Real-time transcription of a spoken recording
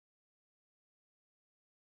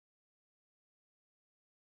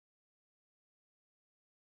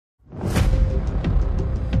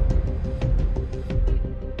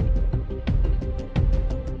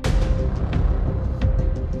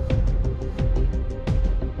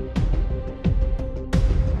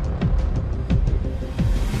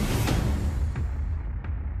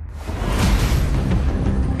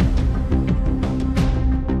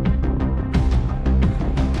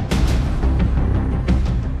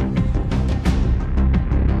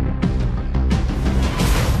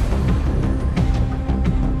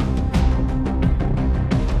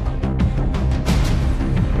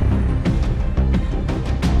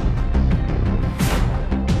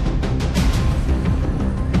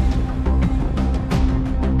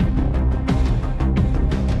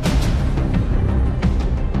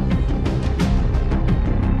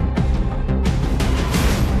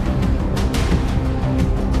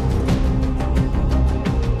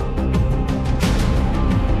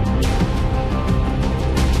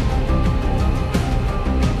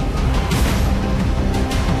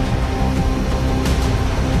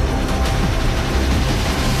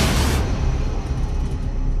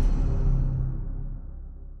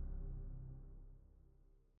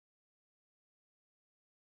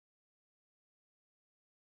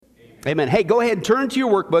Amen. Hey, go ahead and turn to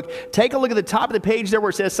your workbook. Take a look at the top of the page there where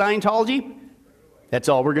it says Scientology. That's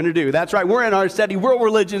all we're going to do. That's right. We're in our study, World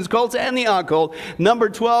Religions, Cults, and the Occult, number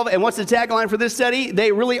 12. And what's the tagline for this study?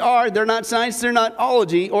 They really are. They're not science. They're not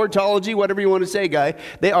ology or tautology, whatever you want to say, guy.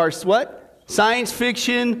 They are what? Science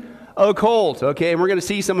fiction occult. Okay, and we're going to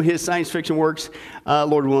see some of his science fiction works,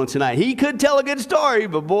 Lord willing, tonight. He could tell a good story,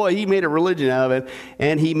 but boy, he made a religion out of it,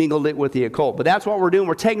 and he mingled it with the occult. But that's what we're doing.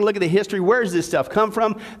 We're taking a look at the history. Where does this stuff come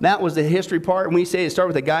from? That was the history part, and we say it started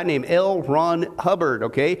with a guy named L. Ron Hubbard,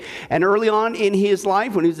 okay? And early on in his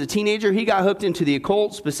life, when he was a teenager, he got hooked into the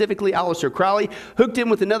occult, specifically Aleister Crowley, hooked in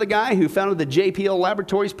with another guy who founded the JPL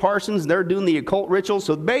Laboratories, Parsons. They're doing the occult rituals.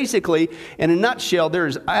 So basically, in a nutshell,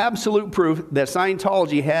 there's absolute proof that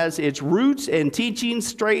Scientology has its roots and teachings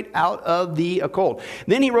straight out of the occult.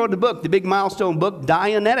 Then he wrote a book, the big milestone book,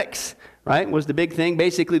 Dianetics, right, was the big thing.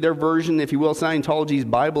 Basically their version, if you will, Scientology's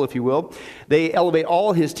Bible, if you will. They elevate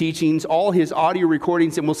all his teachings, all his audio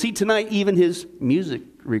recordings, and we'll see tonight even his music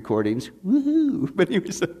recordings. Woohoo! But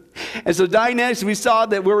anyways, and so Dianetics, we saw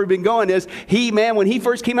that where we've been going is when he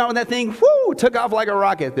first came out with that thing, took off like a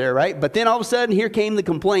rocket there, right? But then all of a sudden, here came the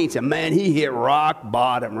complaints, and man, he hit rock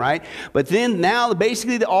bottom, right? But then now,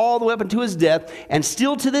 basically, all the way up until his death, and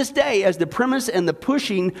still to this day, as the premise and the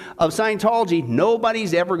pushing of Scientology,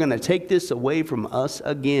 nobody's ever going to take this away from us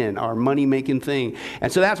again, our money-making thing.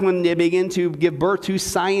 And so that's when they began to give birth to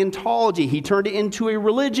Scientology. He turned it into a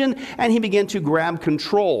religion, and he began to grab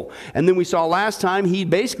control. And then we saw last time he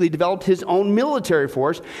basically developed his own military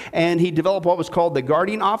force, and he developed what was called the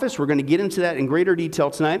Guardian Office. We're going to get into that in greater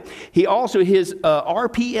detail tonight. He also, his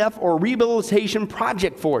RPF, or Rehabilitation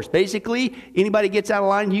Project Force. Basically, anybody gets out of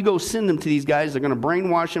line, you go send them to these guys. They're going to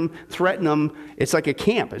brainwash them, threaten them. It's like a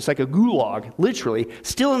camp. It's like a gulag, literally.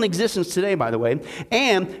 Still in existence today, by the way.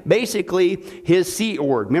 And basically, his Sea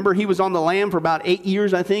Org. Remember, he was on the land for about 8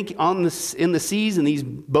 years, I think, in the seas in these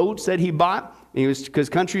boats that he bought. Because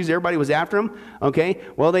countries, everybody was after him, okay?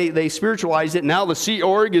 Well, they spiritualized it. Now the Sea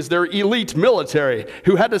Org is their elite military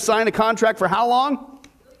who had to sign a contract for how long?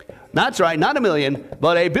 That's right, not 1 million,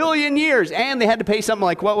 but 1 billion years. And they had to pay something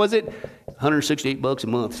like, what was it? $168 a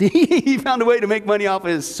month. He found a way to make money off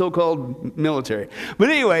his so-called military. But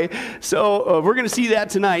anyway, so we're going to see that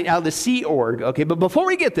tonight out of the Sea Org. Okay, but before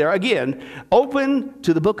we get there, again, open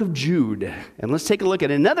to the book of Jude. And let's take a look at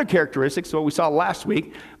another characteristic, so what we saw last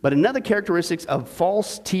week, but another characteristics of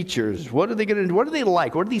false teachers. What are they going to do? What are they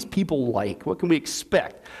like? What are these people like? What can we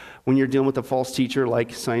expect when you're dealing with a false teacher like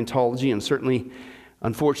Scientology and certainly,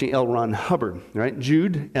 unfortunately, L. Ron Hubbard, right?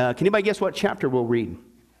 Jude, can anybody guess what chapter we'll read?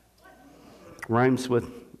 Rhymes with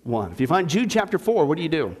 1. If you find Jude chapter 4, what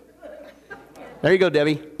do? There you go,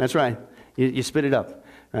 Debbie. That's right. You spit it up,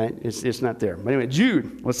 right? It's not there. But anyway,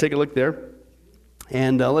 Jude, let's take a look there.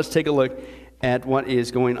 And let's take a look at what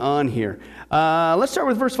is going on here. Let's start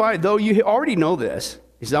with verse 5. Though you already know this,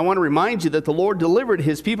 he says, I want to remind you that the Lord delivered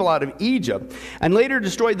his people out of Egypt and later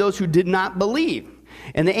destroyed those who did not believe.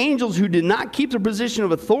 And the angels who did not keep their position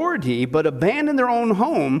of authority, but abandoned their own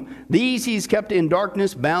home, these he's kept in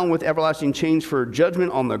darkness, bound with everlasting chains for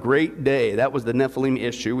judgment on the great day. That was the Nephilim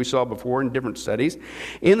issue we saw before in different studies.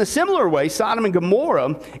 In a similar way, Sodom and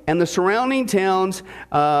Gomorrah and the surrounding towns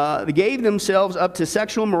gave themselves up to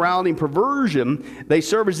sexual immorality and perversion. They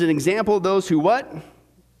serve as an example of those who what?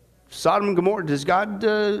 Sodom and Gomorrah. Does God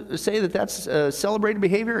say that that's celebrated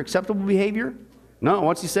behavior, acceptable behavior? No,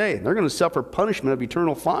 what's he say? They're going to suffer punishment of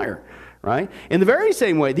eternal fire, right? In the very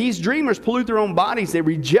same way, these dreamers pollute their own bodies. They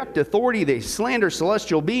reject authority. They slander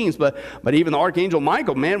celestial beings. But even the archangel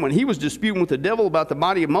Michael, man, when he was disputing with the devil about the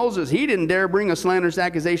body of Moses, he didn't dare bring a slanderous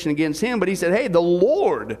accusation against him. But he said, hey, the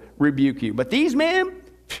Lord rebuke you. But these men,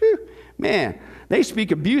 man, they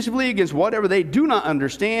speak abusively against whatever they do not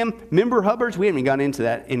understand. Remember Hubbard's? We haven't gotten into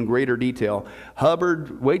that in greater detail.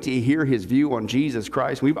 Hubbard, wait till you hear his view on Jesus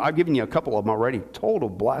Christ. I've given you a couple of them already. Total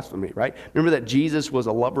blasphemy, right? Remember that Jesus was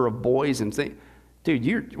a lover of boys and things?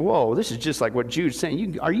 Dude, whoa, this is just like what Jude's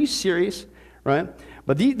saying. Are you serious? Right?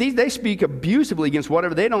 But they speak abusively against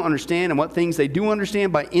whatever they don't understand, and what things they do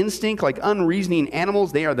understand by instinct, like unreasoning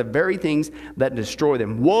animals. They are the very things that destroy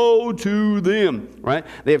them. Woe to them, right?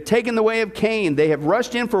 They have taken the way of Cain. They have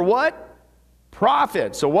rushed in for what?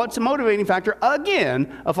 Profit. So what's the motivating factor,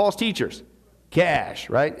 again, of false teachers? Cash,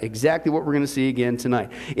 right? Exactly what we're going to see again tonight.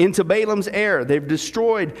 Into Balaam's error. They've been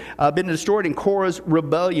destroyed in Korah's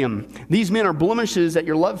rebellion. These men are blemishes at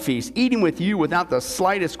your love feast, eating with you without the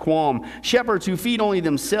slightest qualm. Shepherds who feed only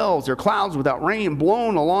themselves. They're clouds without rain,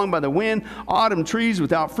 blown along by the wind. Autumn trees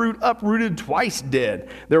without fruit, uprooted, twice dead.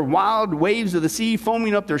 They're wild waves of the sea,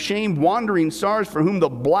 foaming up their shame. Wandering stars for whom the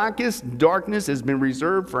blackest darkness has been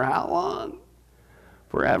reserved for how long?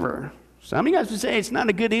 forever. Some of you guys would say it's not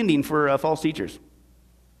a good ending for false teachers.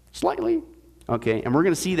 Slightly. Okay, and we're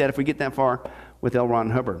going to see that if we get that far with L.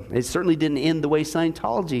 Ron Hubbard. It certainly didn't end the way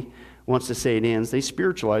Scientology wants to say it ends. They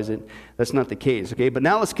spiritualize it. That's not the case, okay? But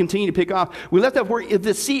now let's continue to pick off. We left off where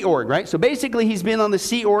the Sea Org, right? So basically he's been on the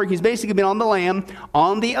Sea Org. He's basically been on the land,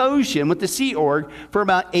 on the ocean with the Sea Org for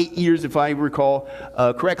about 8 years, if I recall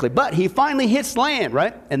correctly. But he finally hits land,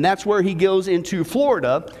 right? And that's where he goes into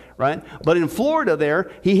Florida, right? But in Florida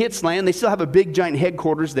there, he hits land. They still have a big, giant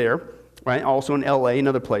headquarters there, right? Also in LA and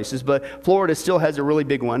other places, but Florida still has a really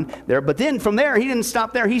big one there. But then from there, he didn't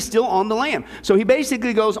stop there. He's still on the lam. So he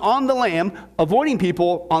basically goes on the lam, avoiding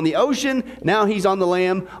people on the ocean. Now he's on the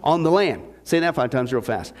lam, on the land. Say that 5 times real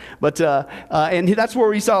fast. But and that's where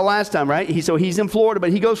we saw last time, right? So he's in Florida,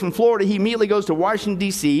 but he goes from Florida. He immediately goes to Washington,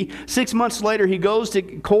 D.C. 6 months later, he goes to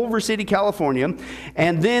Culver City, California.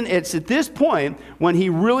 And then it's at this point when he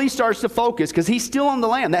really starts to focus, because he's still on the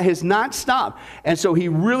land. That has not stopped. And so he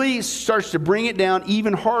really starts to bring it down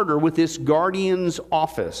even harder with this Guardian's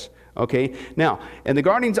office. Okay, now, and the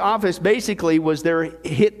Guardian's office basically was their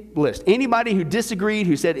hit list. Anybody who disagreed,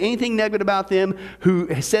 who said anything negative about them,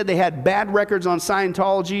 who said they had bad records on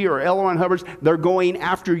Scientology or L. Ron Hubbard's, they're going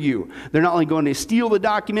after you. They're not only going to steal the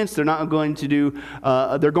documents, they're not going to do,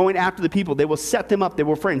 they're going after the people. They will set them up. They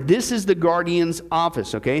will frame. This is the Guardian's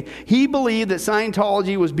office, okay? He believed that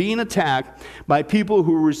Scientology was being attacked by people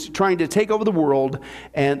who were trying to take over the world.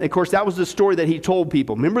 And, of course, that was the story that he told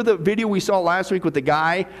people. Remember the video we saw last week with the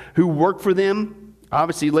guy who worked for them?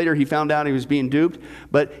 Obviously, later he found out he was being duped.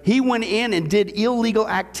 But he went in and did illegal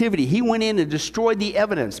activity. He went in and destroyed the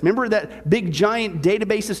evidence. Remember that big, giant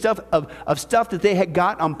database of stuff that they had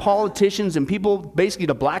got on politicians and people basically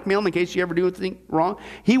to blackmail them in case you ever do anything wrong?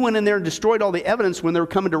 He went in there and destroyed all the evidence when they were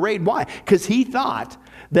coming to raid. Why? Because he thought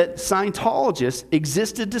that Scientologists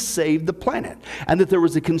existed to save the planet and that there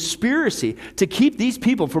was a conspiracy to keep these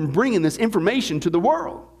people from bringing this information to the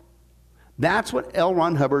world. That's what L.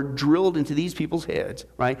 Ron Hubbard drilled into these people's heads,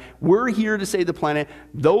 right? We're here to save the planet.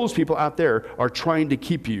 Those people out there are trying to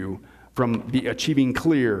keep you from achieving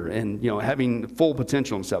clear and, having full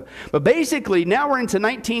potential and stuff. But basically, now we're into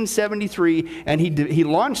 1973, and he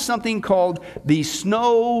launched something called the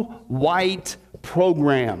Snow White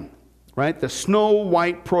Program, right? The Snow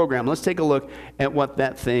White Program. Let's take a look at what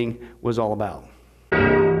that thing was all about.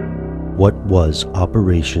 What was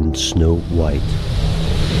Operation Snow White?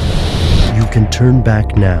 You can turn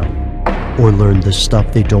back now, or learn the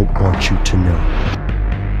stuff they don't want you to know.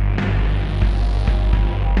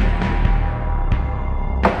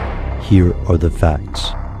 Here are the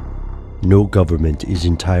facts. No government is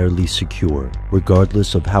entirely secure.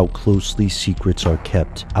 Regardless of how closely secrets are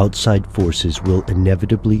kept, outside forces will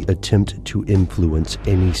inevitably attempt to influence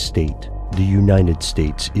any state. The United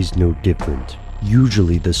States is no different.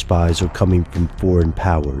 Usually the spies are coming from foreign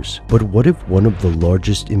powers, but what if one of the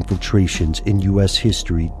largest infiltrations in US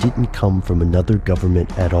history didn't come from another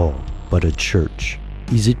government at all, but a church?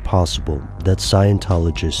 Is it possible that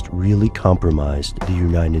Scientologists really compromised the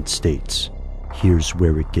United States? Here's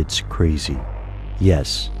where it gets crazy.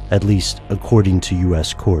 Yes, at least according to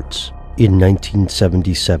US courts. In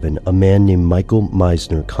 1977, a man named Michael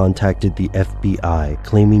Meisner contacted the FBI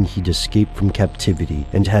claiming he'd escaped from captivity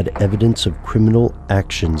and had evidence of criminal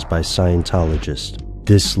actions by Scientologists.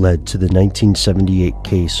 This led to the 1978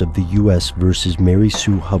 case of the U.S. versus Mary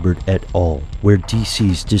Sue Hubbard et al., where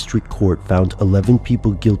D.C.'s district court found 11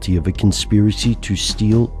 people guilty of a conspiracy to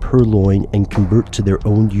steal, purloin, and convert to their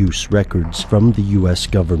own use records from the U.S.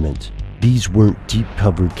 government. These weren't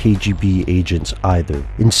deep-covered KGB agents either.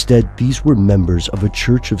 Instead, these were members of a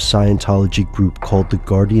Church of Scientology group called the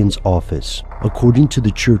Guardian's Office. According to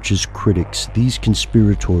the church's critics, these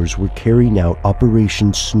conspirators were carrying out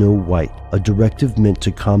Operation Snow White, a directive meant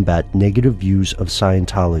to combat negative views of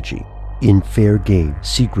Scientology. In Fair Game,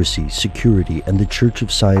 Secrecy, Security, and the Church of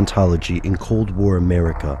Scientology in Cold War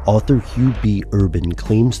America, author Hugh B. Urban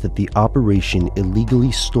claims that the operation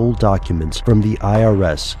illegally stole documents from the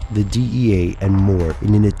IRS, the DEA, and more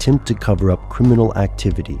in an attempt to cover up criminal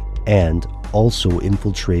activity, and also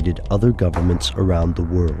infiltrated other governments around the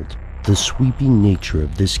world. The sweeping nature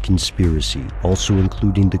of this conspiracy, also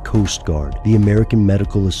including the Coast Guard, the American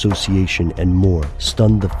Medical Association, and more,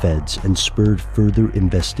 stunned the feds and spurred further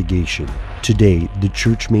investigation. Today, the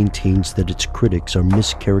church maintains that its critics are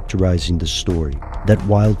mischaracterizing the story, that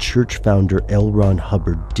while church founder L. Ron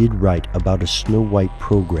Hubbard did write about a Snow White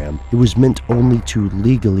program, it was meant only to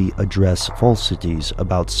legally address falsities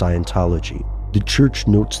about Scientology. The church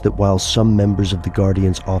notes that while some members of the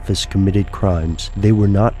Guardian's Office committed crimes, they were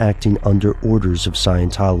not acting under orders of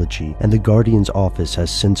Scientology, and the Guardian's Office has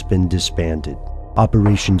since been disbanded.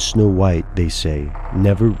 Operation Snow White, they say,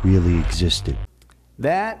 never really existed.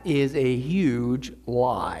 That is a huge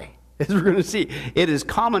lie. As we're going to see, it is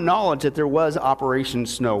common knowledge that there was Operation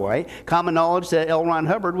Snow White, common knowledge that L. Ron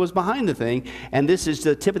Hubbard was behind the thing, and this is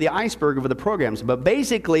the tip of the iceberg of the programs. But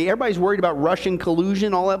basically, everybody's worried about Russian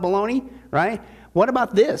collusion, all that baloney, right? What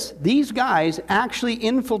about this? These guys actually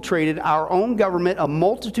infiltrated our own government, a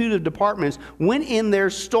multitude of departments, went in there,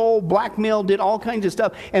 stole, blackmailed, did all kinds of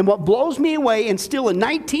stuff. And what blows me away, and still in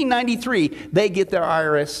 1993, they get their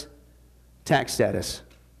IRS tax status.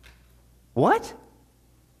 What?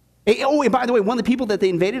 Oh, and by the way, one of the people that they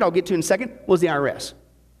invaded, I'll get to in a second, was the IRS.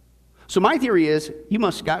 So my theory is, you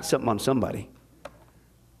must have got something on somebody.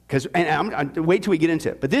 Wait till we get into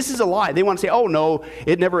it. But this is a lie. They want to say, oh, no,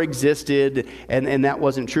 it never existed, and that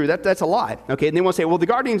wasn't true. That's a lie. Okay, and they want to say, well, the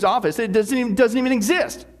Guardian's office, it doesn't even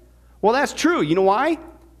exist. Well, that's true. You know why?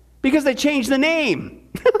 Because they changed the name.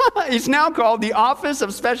 It's now called the Office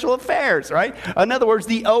of Special Affairs, right? In other words,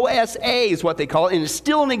 the OSA is what they call it, and it's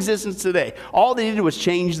still in existence today. All they did was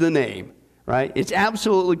change the name, right? It's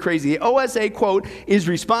absolutely crazy. The OSA, quote, is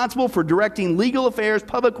responsible for directing legal affairs,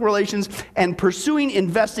 public relations, and pursuing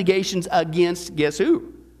investigations against, guess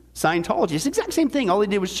who? Scientology. It's the exact same thing. All they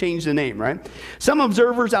did was change the name, right? Some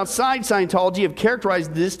observers outside Scientology have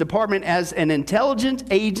characterized this department as an intelligence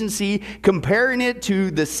agency, comparing it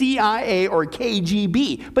to the CIA or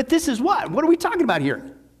KGB. But this is what? What are we talking about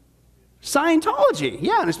here? Scientology.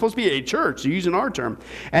 Yeah, and it's supposed to be a church, using our term.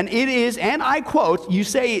 And it is, and I quote, you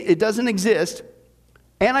say it doesn't exist,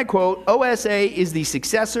 and I quote, OSA is the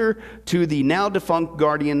successor to the now defunct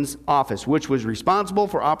Guardian's office, which was responsible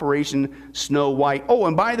for Operation Snow White. Oh,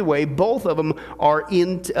 and by the way, both of them are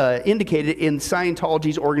indicated in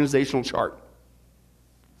Scientology's organizational chart.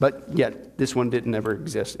 But yet, this one didn't ever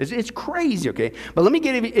exist. It's crazy, okay? But let me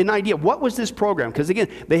get an idea. What was this program? Because again,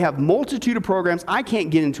 they have multitude of programs. I can't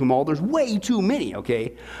get into them all. There's way too many,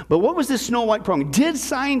 okay? But what was this Snow White program? Did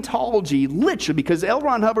Scientology literally, because L.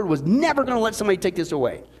 Ron Hubbard was never going to let somebody take this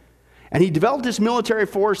away. And he developed this military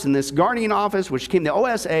force in this Guardian office, which became the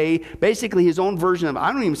OSA, basically his own version of,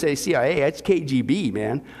 I don't even say CIA, it's KGB,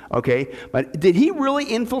 man, okay? But did he really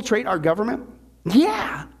infiltrate our government?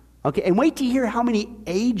 Yeah. Okay, and wait to hear how many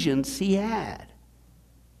agents he had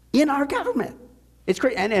in our government. It's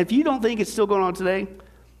great. And if you don't think it's still going on today,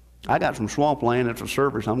 I got some swampland at the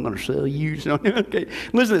service I'm going to sell you. So, okay,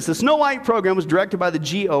 listen to this. The Snow White program was directed by the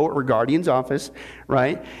GO, or Guardian's office,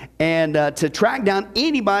 right? And to track down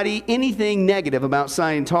anybody, anything negative about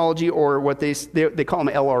Scientology, or what they call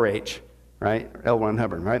them LRH. Right? L. Ron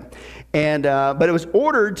Hubbard, right? And, but it was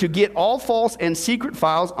ordered to get all false and secret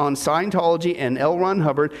files on Scientology and L. Ron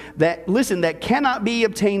Hubbard that, listen, that cannot be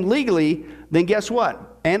obtained legally, then guess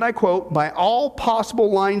what? And I quote, by all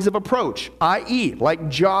possible lines of approach, i.e., like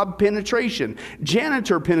job penetration,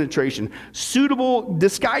 janitor penetration, suitable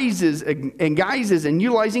disguises and guises, and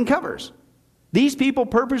utilizing covers. These people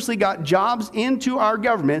purposely got jobs into our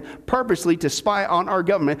government, purposely to spy on our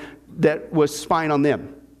government that was spying on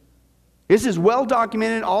them. This is well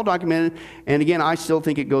documented, all documented, and again, I still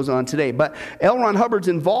think it goes on today. But L. Ron Hubbard's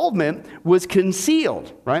involvement was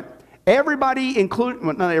concealed, right? Everybody, including,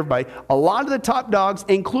 well, not everybody, a lot of the top dogs,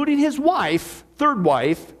 including his wife, third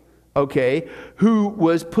wife, okay,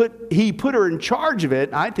 he put her in charge of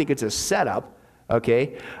it. I think it's a setup,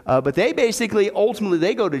 okay? But they basically, ultimately,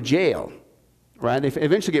 they go to jail, right? They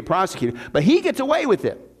eventually get prosecuted, but he gets away with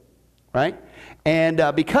it, right? And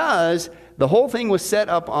because the whole thing was set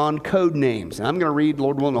up on code names. And I'm going to read,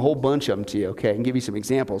 Lord willing, a whole bunch of them to you, okay, and give you some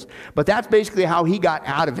examples. But that's basically how he got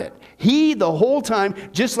out of it. He, the whole time,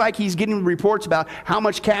 just like he's getting reports about how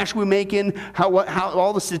much cash we're making, how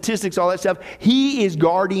all the statistics, all that stuff, he is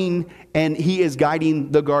guarding and he is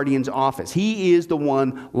guiding the Guardian's office. He is the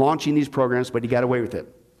one launching these programs, but he got away with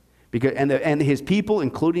it. Because, and his people,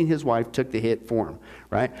 including his wife, took the hit for him,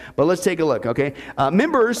 right? But let's take a look, okay?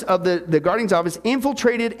 Members of the Guardian's office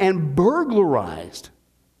infiltrated and burglarized.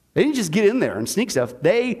 They didn't just get in there and sneak stuff.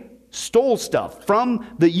 They stole stuff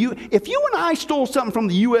from the If you and I stole something from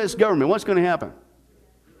the U.S. government, what's going to happen?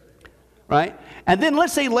 Right? And then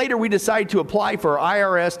let's say later we decide to apply for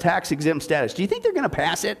IRS tax-exempt status. Do you think they're going to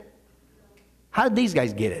pass it? How did these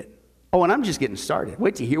guys get it? Oh, and I'm just getting started.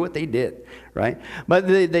 Wait to hear what they did, right? But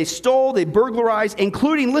they stole, they burglarized,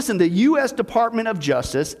 including, listen, the U.S. Department of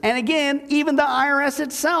Justice, and again, even the IRS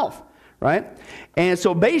itself, right? And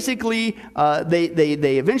so basically,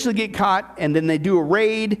 they eventually get caught, and then they do a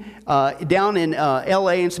raid down in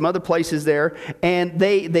L.A. and some other places there, and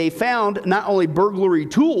they found not only burglary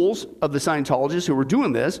tools of the Scientologists who were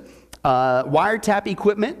doing this, wiretap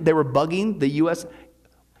equipment. They were bugging the U.S.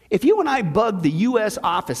 If you and I bugged the U.S.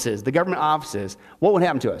 offices, the government offices, what would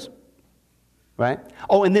happen to us? Right?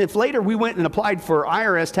 Oh, and then if later we went and applied for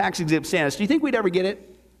IRS tax-exempt status, do you think we'd ever get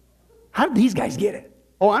it? How did these guys get it?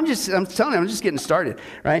 Oh, I'm telling you, I'm just getting started,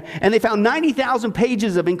 right? And they found 90,000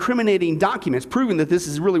 pages of incriminating documents proving that this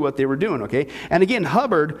is really what they were doing, okay? And again,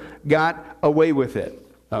 Hubbard got away with it,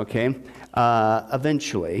 okay?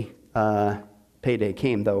 Eventually, payday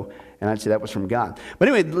came, though, and I'd say that was from God. But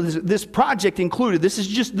anyway, this project included, this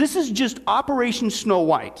is just Operation Snow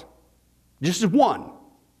White. Just one.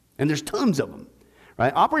 And there's tons of them.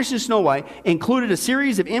 Right? Operation Snow White included a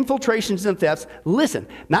series of infiltrations and thefts. Listen,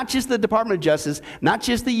 not just the Department of Justice, not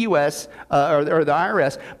just the U.S. Or the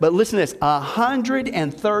IRS, but listen to this,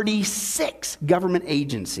 136 government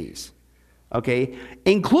agencies, okay,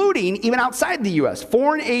 including even outside the U.S.,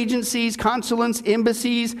 foreign agencies, consulates,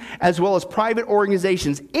 embassies, as well as private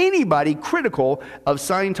organizations, anybody critical of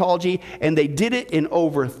Scientology, and they did it in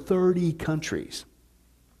over 30 countries.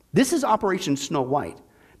 This is Operation Snow White.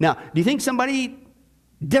 Now, do you think somebody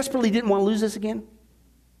desperately didn't want to lose this again?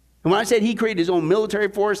 And when I said he created his own military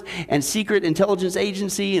force and secret intelligence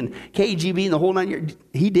agency and KGB and the whole 9 years,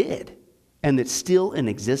 he did. And it's still in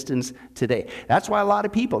existence today. That's why a lot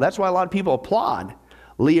of people applaud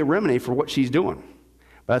Leah Remini for what she's doing.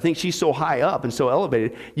 But I think she's so high up and so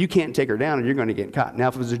elevated, you can't take her down and you're going to get caught. Now,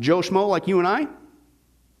 if it was a Joe Schmo like you and I,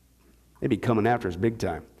 they'd be coming after us big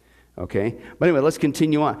time. Okay, but anyway, let's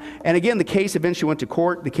continue on. And again, the case eventually went to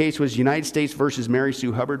court. The case was United States versus Mary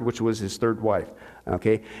Sue Hubbard, which was his third wife.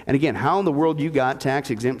 Okay, and again, how in the world you got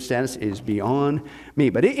tax-exempt status is beyond me.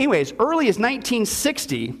 But anyway, as early as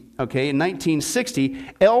 1960, okay, in 1960,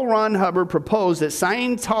 L. Ron Hubbard proposed that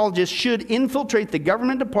Scientologists should infiltrate the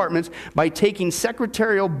government departments by taking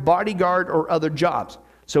secretarial, bodyguard, or other jobs.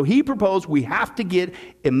 So he proposed we have to get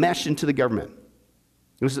enmeshed into the government.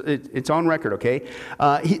 It's on record, okay?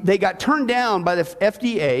 They got turned down by the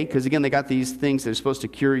FDA, because again, they got these things that are supposed to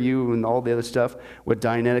cure you and all the other stuff with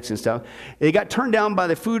Dianetics and stuff. They got turned down by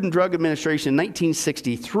the Food and Drug Administration in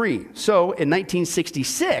 1963. So in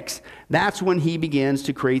 1966, that's when he begins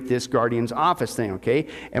to create this Guardian's Office thing, okay?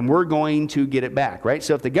 And we're going to get it back, right?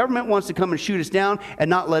 So if the government wants to come and shoot us down and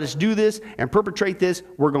not let us do this and perpetrate this,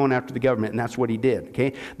 we're going after the government, and that's what he did,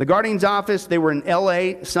 okay? The Guardian's Office, they were in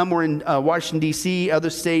L.A., some were in Washington, D.C.,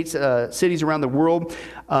 other states, cities around the world,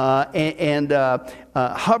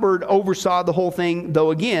 Hubbard oversaw the whole thing,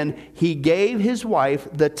 though again, he gave his wife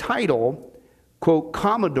the title, quote,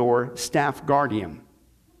 Commodore Staff Guardian.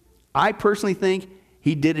 I personally think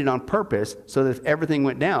he did it on purpose so that if everything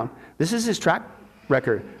went down, this is his track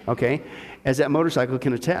record, okay, as that motorcycle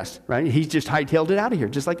can attest, right? He just hightailed it out of here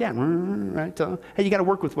just like that, right? So, hey, you got to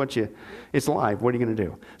work with it's live. What are you going to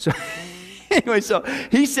do? So anyway, so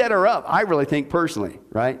he set her up, I really think personally,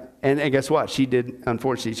 right? And guess what? She did,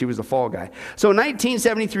 unfortunately, she was the fall guy. So in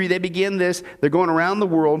 1973, they begin this. They're going around the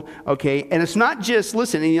world, okay? And it's not just,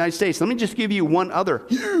 listen, in the United States. Let me just give you one other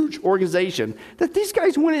huge organization that these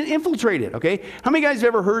guys went and infiltrated, okay? How many guys have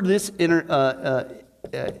ever heard this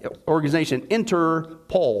organization,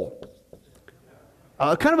 Interpol?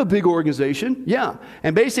 Kind of a big organization, yeah.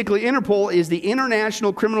 And basically, Interpol is the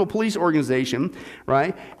International Criminal Police Organization,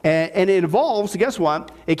 right? And it involves, guess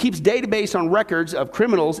what? It keeps database on records of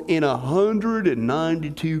criminals in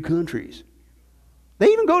 192 countries. They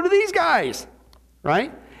even go to these guys,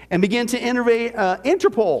 right? And begin to innovate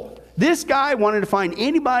Interpol. This guy wanted to find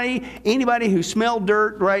anybody who smelled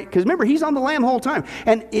dirt, right? Because remember, he's on the lam the whole time.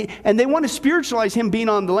 And they want to spiritualize him being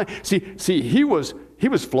on the lam. See, he was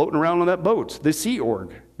floating around on that boat, the Sea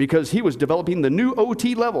Org, because he was developing the new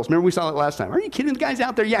OT levels. Remember, we saw that last time. Are you kidding? The guy's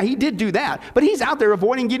out there. Yeah, he did do that. But he's out there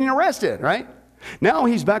avoiding getting arrested, right? Now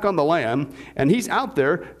he's back on the lam, and he's out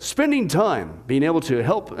there spending time being able to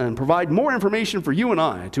help and provide more information for you and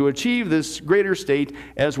I to achieve this greater state,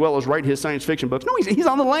 as well as write his science fiction books. No, he's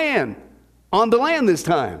on the land this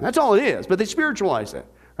time. That's all it is. But they spiritualize it.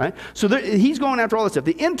 Right? So he's going after all this stuff.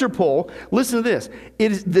 The Interpol, listen to this.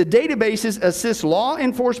 The databases assist law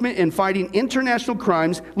enforcement in fighting international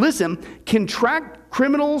crimes. Listen, can track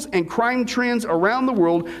criminals and crime trends around the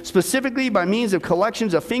world, specifically by means of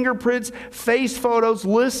collections of fingerprints, face photos,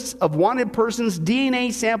 lists of wanted persons,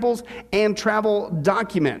 DNA samples, and travel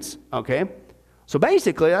documents. Okay? So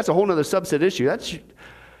basically, that's a whole other subset issue. That's...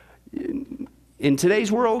 In today's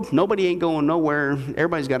world, nobody ain't going nowhere.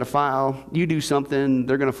 Everybody's got a file. You do something,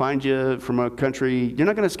 they're going to find you from a country. You're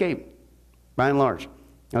not going to escape, by and large.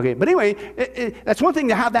 Okay, but anyway, that's one thing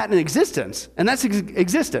to have that in existence, and that's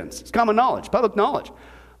existence. It's common knowledge, public knowledge.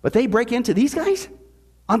 But they break into these guys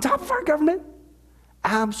on top of our government?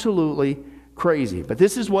 Absolutely crazy. But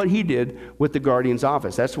this is what he did with the Guardian's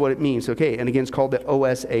office. That's what it means. Okay, and again, it's called the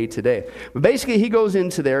OSA today. But basically, he goes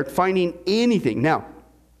into there finding anything. Now,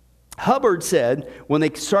 Hubbard said when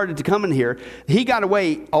they started to come in here, he got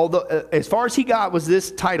away, although as far as he got was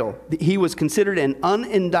this title. He was considered an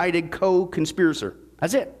unindicted co-conspirator.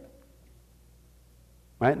 That's it.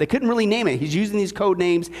 Right? They couldn't really name it. He's using these code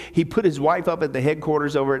names. He put his wife up at the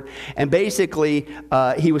headquarters over it. And basically,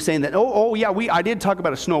 he was saying that, I did talk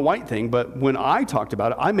about a Snow White thing, but when I talked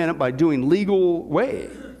about it, I meant it by doing legal way.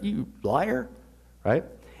 You liar. Right?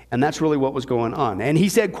 And that's really what was going on. And he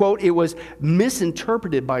said, quote, it was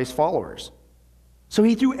misinterpreted by his followers. So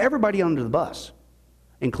he threw everybody under the bus,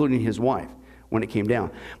 including his wife, when it came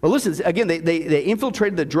down. But listen, again, they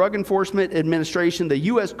infiltrated the Drug Enforcement Administration, the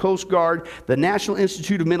U.S. Coast Guard, the National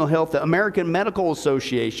Institute of Mental Health, the American Medical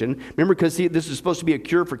Association. Remember, because this is supposed to be a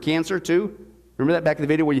cure for cancer, too? Remember that back in the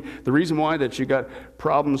video where the reason why that you got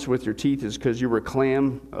problems with your teeth is because you were a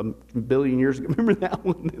clam a billion years ago. Remember that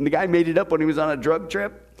one? And the guy made it up when he was on a drug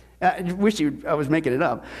trip. I wish I was making it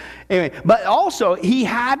up. Anyway, but also he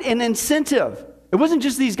had an incentive. It wasn't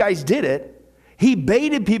just these guys did it. He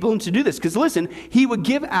baited people into do this. Because listen, he would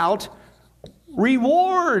give out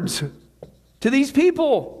rewards to these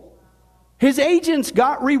people. His agents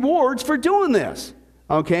got rewards for doing this.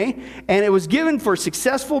 Okay, and it was given for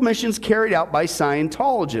successful missions carried out by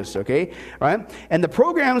Scientologists, okay, right? And the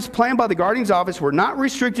programs planned by the Guardian's office were not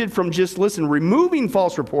restricted from just, removing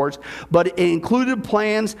false reports, but it included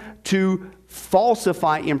plans to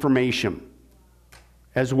falsify information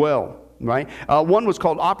as well, right? One was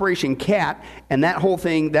called Operation Cat, and that whole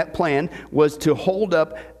thing, that plan, was to hold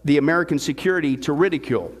up the American security to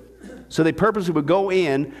ridicule. So they purposely would go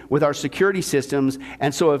in with our security systems,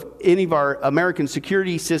 and so if any of our American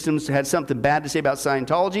security systems had something bad to say about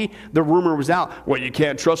Scientology, the rumor was out, well, you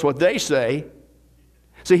can't trust what they say.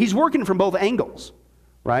 So he's working from both angles,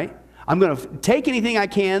 right? I'm going to take anything I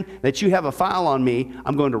can that you have a file on me.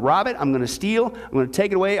 I'm going to rob it. I'm going to steal. I'm going to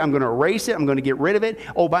take it away. I'm going to erase it. I'm going to get rid of it.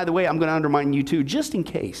 Oh, by the way, I'm going to undermine you too, just in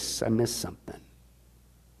case I miss something.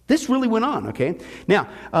 This really went on, okay? Now,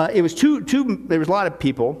 it was there was a lot of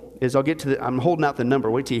people, I'll get to I'm holding out the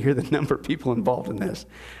number. Wait till you hear the number of people involved in this.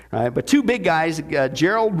 All right? But two big guys,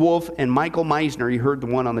 Gerald Wolf and Michael Meisner, you heard the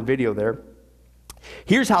one on the video there.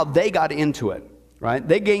 Here's how they got into it, right?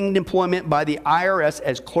 They gained employment by the IRS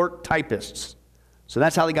as clerk typists. So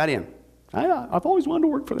that's how they got in. I've always wanted to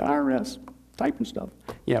work for the IRS. Typing stuff.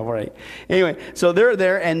 Yeah, right. Anyway, so they're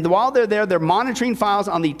there, and while they're there, they're monitoring files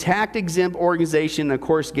on the tax-exempt organization. Of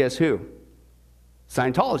course, guess who?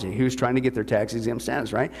 Scientology, who's trying to get their tax-exempt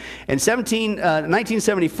status, right? In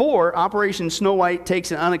 1974, Operation Snow White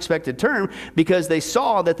takes an unexpected turn because they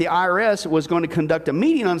saw that the IRS was going to conduct a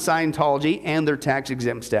meeting on Scientology and their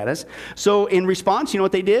tax-exempt status. So in response, you know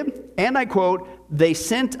what they did? And I quote, they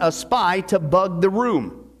sent a spy to bug the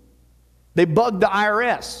room. They bugged the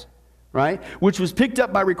IRS. Right? Which was picked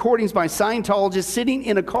up by recordings by Scientologists sitting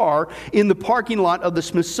in a car in the parking lot of the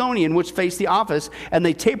Smithsonian, which faced the office, and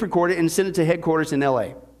they tape recorded and sent it to headquarters in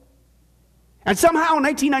LA. And somehow in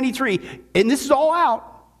 1993, and this is all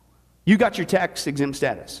out, you got your tax exempt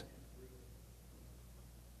status.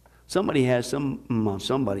 Somebody has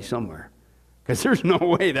somebody somewhere. Because there's no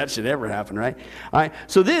way that should ever happen, right? All right.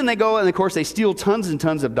 So then they go, and of course, they steal tons and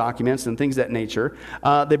tons of documents and things of that nature.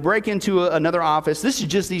 They break into another office. This is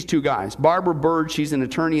just these two guys. Barbara Bird, she's an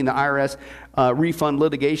attorney in the IRS Refund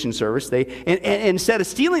Litigation Service. And instead of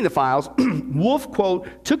stealing the files, Wolf,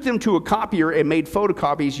 quote, took them to a copier and made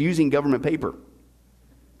photocopies using government paper.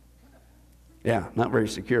 Yeah, not very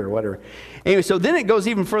secure or whatever. Anyway, so then it goes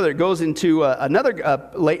even further. It goes into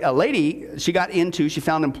another lady she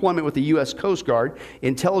found employment with the U.S. Coast Guard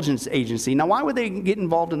Intelligence Agency. Now, why would they get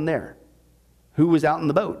involved in there? Who was out in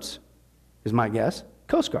the boats, is my guess?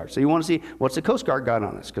 Coast Guard. So you want to see, what's the Coast Guard got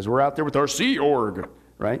on us? Because we're out there with our Sea Org,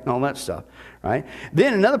 right? And all that stuff, right?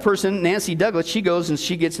 Then another person, Nancy Douglas, she goes and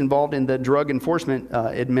she gets involved in the Drug Enforcement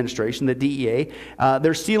Administration, the DEA.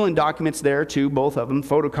 They're stealing documents there too, both of them,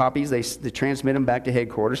 photocopies. They transmit them back to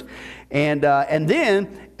headquarters. And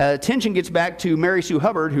then attention gets back to Mary Sue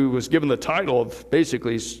Hubbard, who was given the title of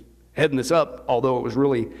basically heading this up, although it was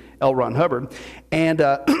really L. Ron Hubbard. And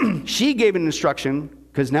she gave an instruction,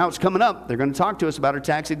 because now it's coming up, they're going to talk to us about our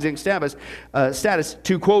tax-exempt status,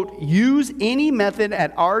 to, quote, use any method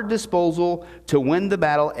at our disposal to win the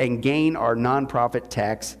battle and gain our nonprofit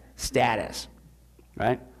tax status,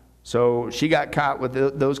 right? So she got caught with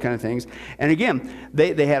those kind of things. And again,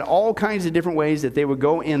 they had all kinds of different ways that they would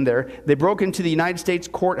go in there. They broke into the United States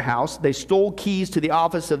courthouse. They stole keys to the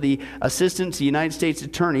office of the assistant to the United States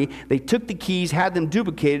attorney. They took the keys, had them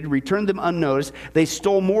duplicated, returned them unnoticed. They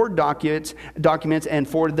stole more documents and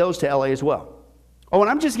forwarded those to LA as well. Oh,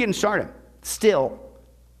 and I'm just getting started. Still.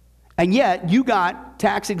 And yet, you got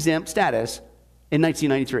tax-exempt status in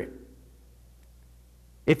 1993.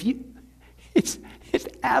 It's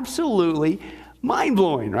absolutely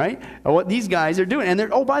mind-blowing, right? What these guys are doing. And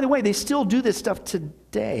they're, oh, by the way, they still do this stuff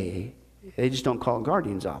today. They just don't call it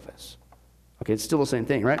Guardian's office. Okay, it's still the same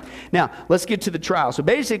thing, right? Now, let's get to the trial. So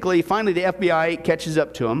basically, finally, the FBI catches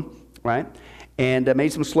up to them, right? And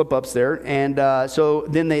made some slip-ups there. And so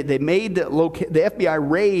then they made the FBI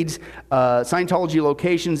raids Scientology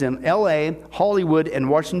locations in L.A., Hollywood, and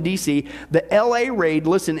Washington, D.C. The L.A. raid,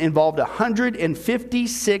 listen, involved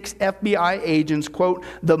 156 FBI agents, quote,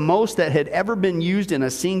 the most that had ever been used in a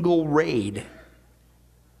single raid,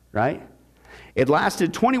 right? It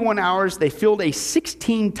lasted 21 hours. They filled a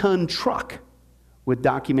 16-ton truck with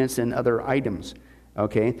documents and other items.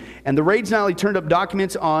 Okay, and the raids not only turned up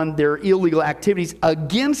documents on their illegal activities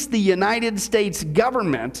against the United States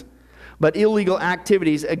government, but illegal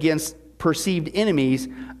activities against perceived enemies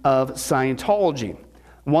of Scientology.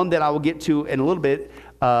 One that I will get to in a little bit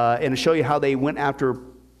and show you how they went after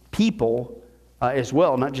people as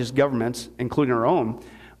well, not just governments, including our own,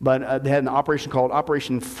 but they had an operation called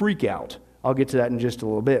Operation Freakout. I'll get to that in just a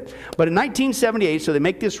little bit. But in 1978, so they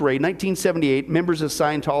make this raid, 1978, members of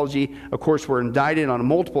Scientology, of course, were indicted on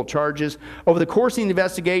multiple charges. Over the course of the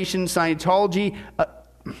investigation, Scientology,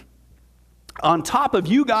 on top of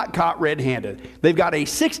you got caught red-handed, they've got a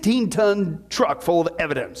 16-ton truck full of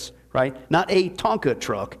evidence, right? Not a Tonka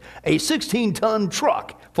truck, a 16-ton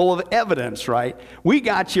truck full of evidence, right? We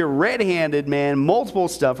got you red-handed, man, multiple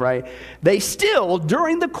stuff, right? They still,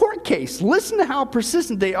 during the court case, listen to how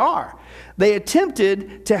persistent they are. They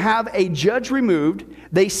attempted to have a judge removed.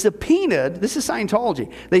 They subpoenaed, this is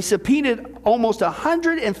Scientology, they subpoenaed almost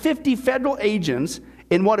 150 federal agents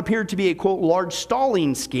in what appeared to be a, quote, large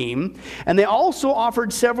stalling scheme. And they also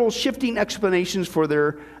offered several shifting explanations for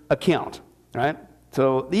their account, right?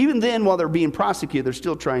 So even then, while they're being prosecuted, they're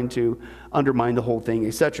still trying to undermine the whole thing,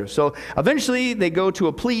 etc. So eventually, they go to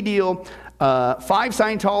a plea deal. 5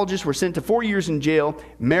 Scientologists were sent to 4 years in jail.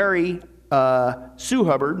 Mary Sue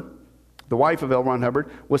Hubbard, the wife of L. Ron Hubbard,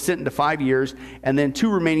 was sentenced to 5 years, and then 2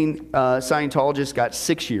 remaining Scientologists got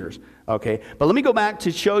 6 years. Okay, but let me go back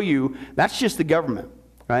to show you, that's just the government,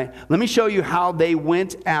 right? Let me show you how they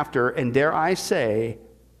went after, and dare I say,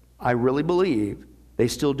 I really believe they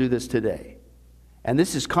still do this today. And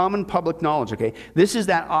this is common public knowledge, okay? This is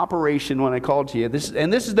that operation when I called to you. This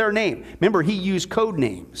is their name. Remember, he used code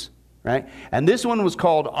names, right? And this one was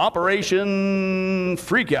called Operation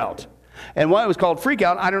Freakout. And why it was called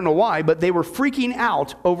Freakout, I don't know why, but they were freaking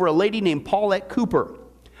out over a lady named Paulette Cooper.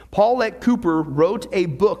 Paulette Cooper wrote a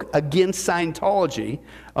book against Scientology,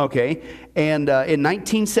 okay? And in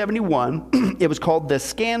 1971, it was called The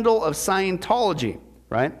Scandal of Scientology,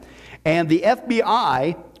 right? And the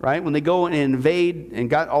FBI, right, when they go and invade and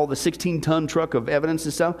got all the 16-ton truck of evidence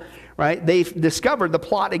and stuff, right, they discovered the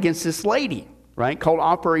plot against this lady, right, called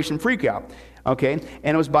Operation Freakout. Okay,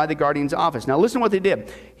 and it was by the Guardian's office. Now listen to what they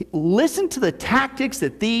did. Listen to the tactics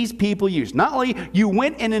that these people used. Not only you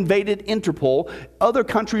went and invaded Interpol, other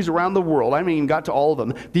countries around the world, I haven't even got to all of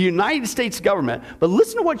them, the United States government, but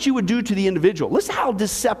listen to what you would do to the individual. Listen how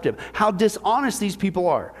deceptive, how dishonest these people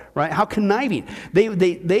are, right? How conniving.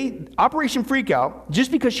 They Operation Freakout,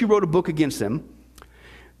 just because she wrote a book against them,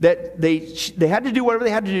 that they had to do whatever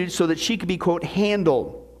they had to do so that she could be, quote,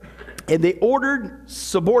 handled. And they ordered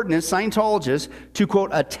subordinates, Scientologists, to, quote,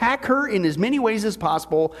 attack her in as many ways as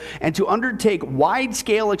possible and to undertake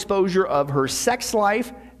wide-scale exposure of her sex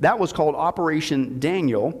life. That was called Operation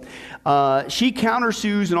Daniel. She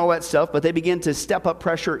countersues and all that stuff, but they began to step up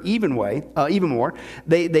pressure even more.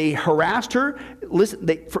 They harassed her. Listen,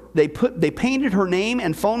 they painted her name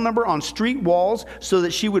and phone number on street walls so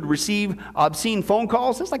that she would receive obscene phone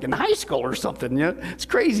calls. It's like in high school or something. You know? It's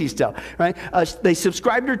crazy stuff, right? They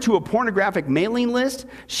subscribed her to a pornographic mailing list.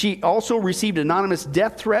 She also received anonymous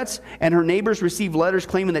death threats, and her neighbors received letters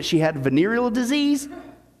claiming that she had venereal disease.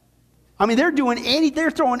 I mean, they're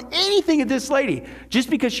throwing anything at this lady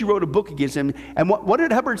just because she wrote a book against him. And what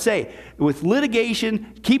did Hubbard say? With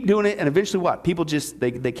litigation, keep doing it, and eventually what? People just,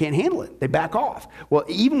 they can't handle it. They back off. Well,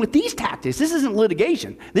 even with these tactics, this isn't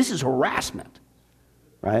litigation. This is harassment,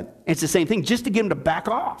 right? It's the same thing, just to get them to back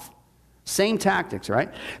off, Same tactics,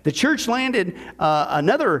 right? The church landed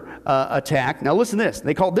another attack. Now listen to this.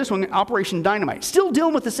 They called this one Operation Dynamite. Still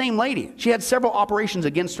dealing with the same lady. She had several operations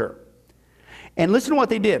against her. And listen to what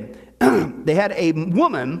they did. They had a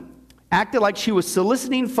woman acted like she was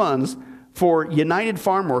soliciting funds for United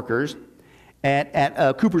Farm Workers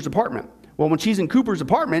at Cooper's apartment. Well, when she's in Cooper's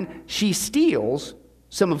apartment, she steals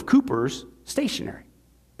some of Cooper's stationery,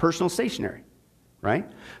 personal stationery, right?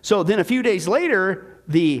 So then a few days later,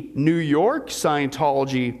 the New York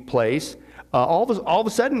Scientology place all of a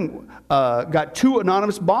sudden got 2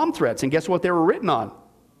 anonymous bomb threats. And guess what they were written on?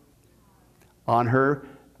 On her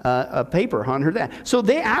paper, on her that. So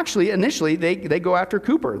they actually, initially, they go after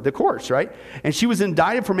Cooper, the courts, right? And she was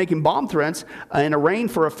indicted for making bomb threats and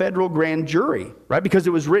arraigned for a federal grand jury, right? Because it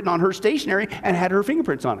was written on her stationery and had her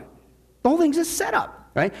fingerprints on it. The whole thing's a setup.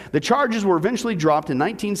 Right? The charges were eventually dropped in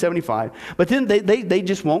 1975, but then they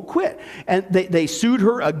just won't quit. And they sued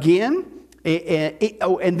her again.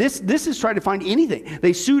 And this is trying to find anything.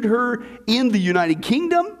 They sued her in the United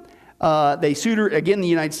Kingdom. They sued her again in the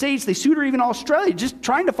United States. They sued her even in Australia, just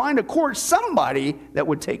trying to find a court, somebody that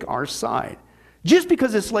would take our side. Just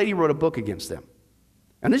because this lady wrote a book against them.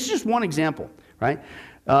 And this is just one example, right?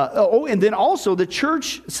 And then also the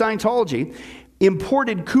church Scientology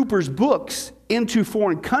imported Cooper's books into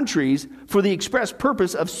foreign countries for the express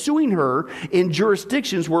purpose of suing her in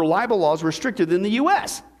jurisdictions where libel laws were stricter than the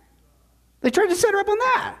U.S. They tried to set her up on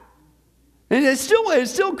that. And it's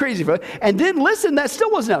still crazy. And then, listen, that still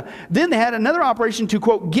wasn't enough. Then they had another operation to,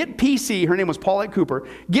 quote, get PC, her name was Paulette Cooper,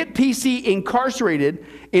 get PC incarcerated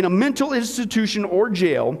in a mental institution or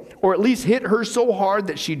jail, or at least hit her so hard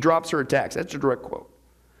that she drops her attacks. That's a direct quote.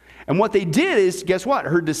 And what they did is, guess what?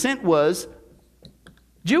 Her descent was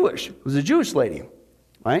Jewish. It was a Jewish lady,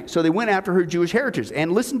 right? So they went after her Jewish heritage.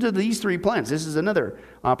 And listen to these 3 plans. This is another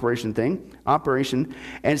operation. And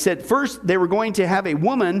it said, first, they were going to have a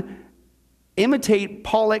woman imitate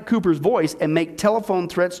Paulette Cooper's voice and make telephone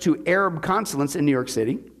threats to Arab consulates in New York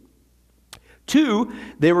City. 2,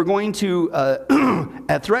 they were going to,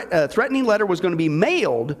 a threatening letter was going to be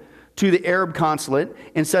mailed to the Arab consulate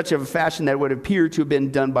in such a fashion that it would appear to have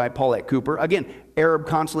been done by Paulette Cooper. Again, Arab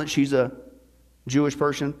consulate, she's a Jewish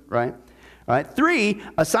person, right? All right. 3,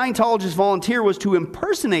 a Scientologist volunteer was to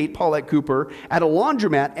impersonate Paulette Cooper at a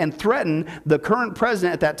laundromat and threaten the current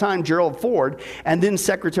president at that time, Gerald Ford, and then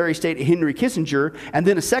Secretary of State Henry Kissinger, and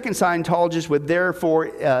then a second Scientologist would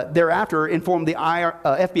thereafter inform the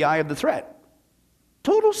FBI of the threat.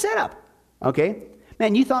 Total setup, okay?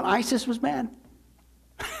 Man, you thought ISIS was bad?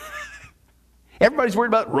 Everybody's worried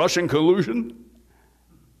about Russian collusion.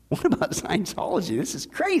 What about Scientology? This is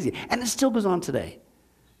crazy. And it still goes on today.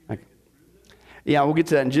 Okay. Yeah, we'll get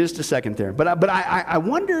to that in just a second there. But I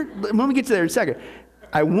wonder, when we get to there in a second,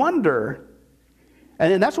 I wonder,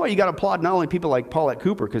 and then that's why you got to applaud not only people like Paulette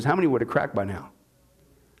Cooper, because how many would have cracked by now?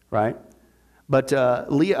 Right? But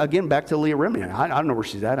Leah, again, back to Leah Remini. I don't know where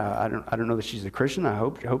she's at. I don't know that she's a Christian. I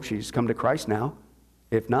hope she's come to Christ now.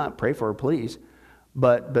 If not, pray for her, please.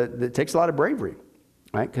 But it takes a lot of bravery.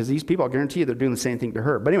 Right? Because these people, I guarantee you, they're doing the same thing to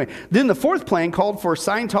her. But anyway, then the 4th plan called for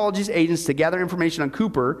Scientology's agents to gather information on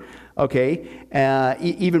Cooper, okay,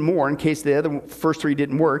 even more in case the first 3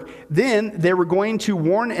 didn't work. Then they were going to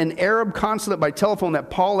warn an Arab consulate by telephone that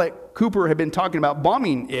Paulette Cooper had been talking about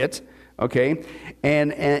bombing it, okay,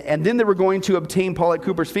 and then they were going to obtain Paulette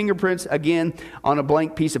Cooper's fingerprints, again, on a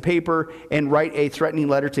blank piece of paper and write a threatening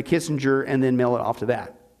letter to Kissinger and then mail it off to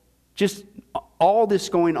that. Just all this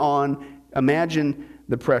going on. Imagine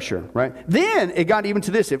the pressure, right? Then it got even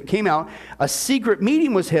to this. It came out, a secret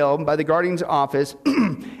meeting was held by the Guardian's office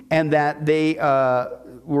and that they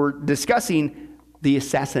were discussing the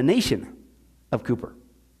assassination of Cooper.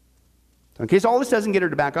 So in case all this doesn't get her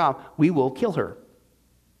to back off, we will kill her.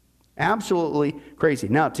 Absolutely crazy.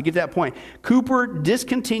 Now, to get to that point, Cooper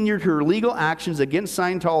discontinued her legal actions against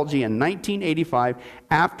Scientology in 1985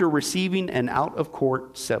 after receiving an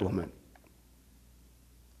out-of-court settlement.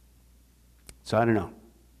 So I don't know.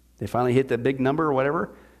 They finally hit the big number or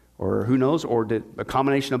whatever, or who knows, or did a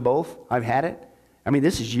combination of both. I've had it. I mean,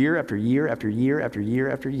 this is year after year after year after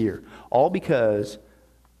year after year, all because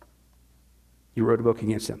you wrote a book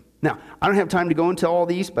against them. Now, I don't have time to go into all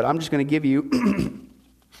these, but I'm just going to give you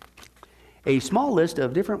a small list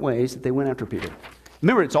of different ways that they went after people.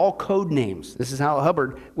 Remember, it's all code names. This is how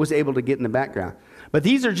Hubbard was able to get in the background. But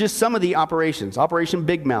these are just some of the operations. Operation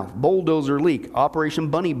Big Mouth, Bulldozer Leak, Operation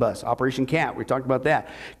Bunny Bus, Operation Cat, we talked about that.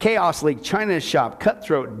 Chaos Leak, China Shop,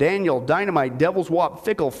 Cutthroat, Daniel, Dynamite, Devil's Wop,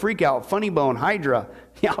 Fickle, Freakout, Funny Bone, Hydra,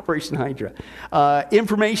 Operation Hydra.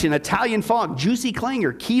 Information, Italian Fog, Juicy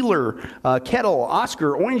Clanger, Keeler, Kettle,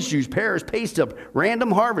 Oscar, Orange Juice, Pears, Paste Up,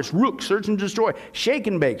 Random Harvest, Rook, Search and Destroy, Shake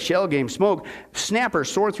and Bake, Shell Game, Smoke, Snapper,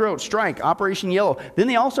 Sore Throat, Strike, Operation Yellow. Then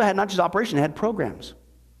they also had not just operation, they had programs,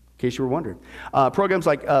 in case you were wondering. Programs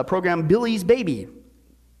like program Billy's Baby.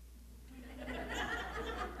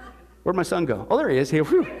 Where'd my son go? Oh, there he is.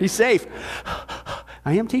 He's safe.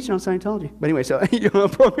 I am teaching on Scientology. But anyway, so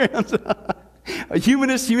programs.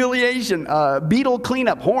 Humanist Humiliation, Beetle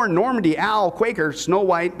Cleanup, Horn, Normandy, Owl, Quaker, Snow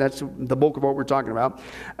White, that's the bulk of what we're talking about,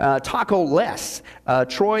 Taco Less,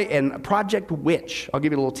 Troy, and Project Witch. I'll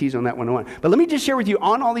give you a little tease on that one. But let me just share with you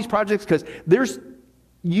on all these projects, because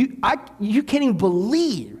you can't even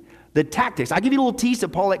believe the tactics. I give you a little tease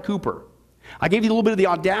of Paulette Cooper. I gave you a little bit of the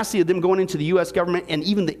audacity of them going into the U.S. government and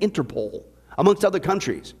even the Interpol, amongst other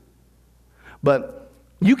countries. But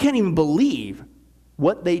you can't even believe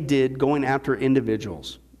what they did going after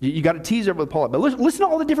individuals. You got to tease over with Paulette. But listen to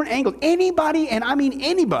all the different angles. Anybody, and I mean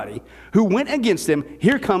anybody, who went against them,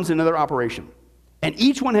 here comes another operation. And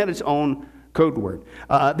each one had its own code word.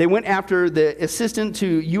 They went after the assistant to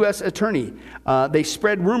U.S. attorney. They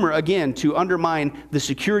spread rumor, again, to undermine the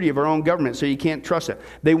security of our own government, so you can't trust it.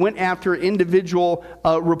 They went after individual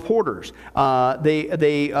reporters.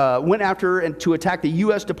 They went after and to attack the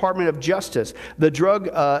U.S. Department of Justice, the Drug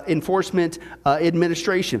Enforcement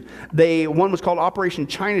Administration. One was called Operation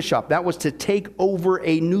China Shop. That was to take over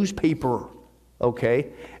a newspaper.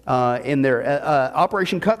 Okay, in there.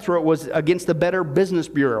 Operation Cutthroat was against the Better Business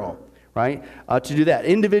Bureau. Right, to do that.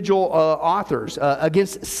 Individual authors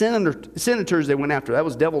against senators they went after. That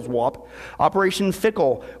was Devil's Wop. Operation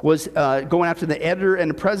Fickle was going after the editor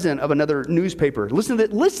and the president of another newspaper. Listen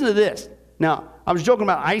to this. Now, I was joking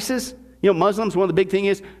about ISIS. Muslims, one of the big thing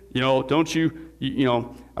is, you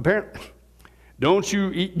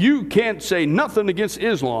can't say nothing against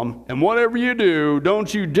Islam, and whatever you do,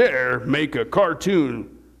 don't you dare make a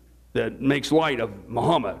cartoon that makes light of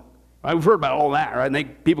Muhammad. Right? We've heard about all that, right?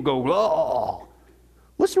 And people go, oh.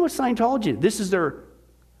 Listen to what Scientology did. This is their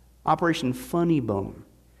Operation Funny Bone.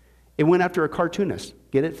 It went after a cartoonist.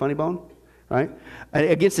 Get it? Funny Bone? Right?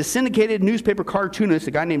 Against a syndicated newspaper cartoonist,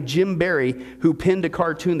 a guy named Jim Barry, who penned a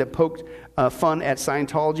cartoon that poked fun at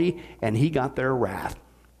Scientology, and he got their wrath.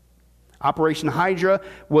 Operation Hydra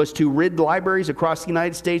was to rid libraries across the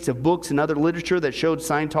United States of books and other literature that showed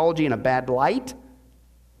Scientology in a bad light.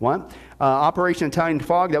 What? Operation Italian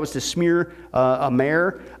Fog, that was to smear a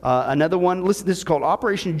mayor. Another one, listen, this is called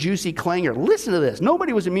Operation Juicy Clanger. Listen to this.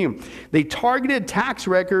 Nobody was immune. They targeted tax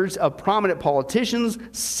records of prominent politicians,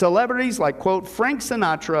 celebrities like, quote, Frank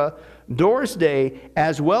Sinatra, Doris Day,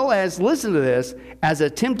 as well as, listen to this, as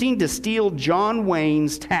attempting to steal John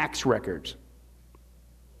Wayne's tax records.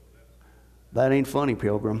 That ain't funny,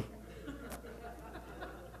 Pilgrim.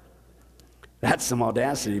 That's some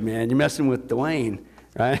audacity, man. You're messing with Dwayne.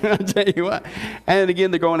 Right? I'll tell you what. And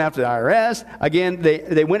again, they're going after the IRS. Again,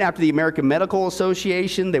 they went after the American Medical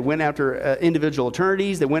Association. They went after individual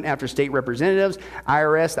attorneys. They went after state representatives,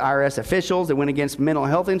 IRS, the IRS officials. They went against mental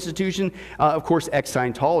health institution. Of course,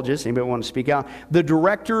 ex-Scientologists. Anybody want to speak out? The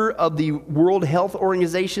director of the World Health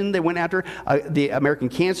Organization, they went after the American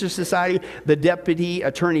Cancer Society, the Deputy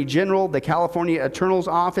Attorney General, the California Attorney's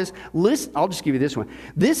Office. Listen, I'll just give you this one.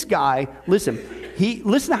 This guy, listen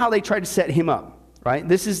to how they tried to set him up. Right?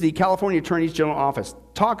 This is the California Attorney General Office.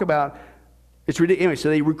 Talk about, it's ridiculous. Anyway, so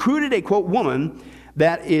they recruited a, quote, woman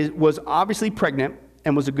that was obviously pregnant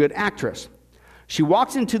and was a good actress. She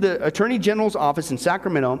walks into the Attorney General's office in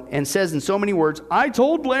Sacramento and says in so many words, I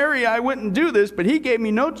told Larry I wouldn't do this, but he gave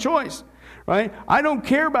me no choice. Right? I don't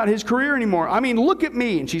care about his career anymore. I mean, look at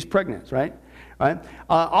me. And she's pregnant, right? Right?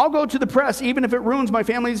 I'll go to the press even if it ruins my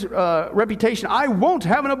family's reputation. I won't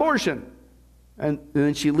have an abortion. And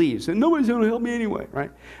then she leaves. And nobody's going to help me anyway, right?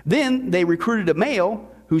 Then they recruited a male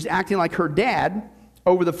who's acting like her dad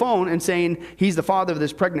over the phone and saying he's the father of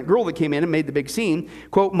this pregnant girl that came in and made the big scene.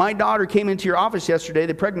 Quote, my daughter came into your office yesterday,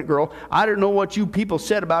 the pregnant girl. I don't know what you people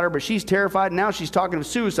said about her, but she's terrified. And now she's talking of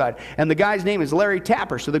suicide. And the guy's name is Larry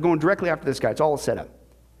Tapper. So they're going directly after this guy. It's all a setup.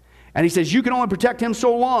 And he says, you can only protect him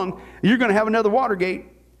so long. You're going to have another Watergate,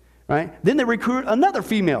 right? Then they recruit another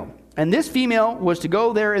female. And this female was to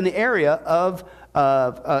go there in the area of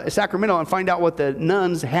Sacramento and find out what the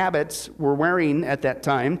nuns' habits were wearing at that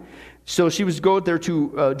time. So she was going there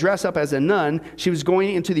to dress up as a nun. She was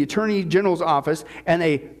going into the Attorney General's office, and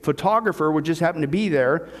a photographer would just happen to be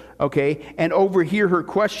there okay, and overhear her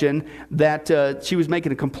question that she was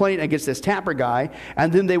making a complaint against this Tapper guy,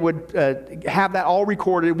 and then they would have that all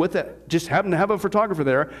recorded with just happen to have a photographer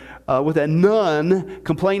there with a nun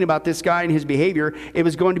complaining about this guy and his behavior. It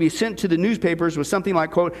was going to be sent to the newspapers with something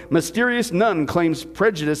like, quote, mysterious nun claims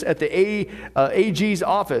prejudice at the AG's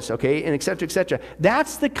office, okay, and et cetera, et cetera.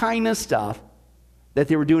 That's the kind of stuff that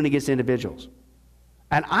they were doing against individuals.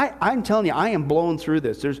 And I'm telling you, I am blowing through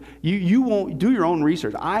this. You won't do your own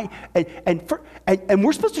research. And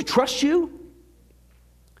we're supposed to trust you.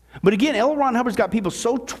 But again, L. Ron Hubbard's got people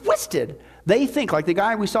so twisted, they think, like the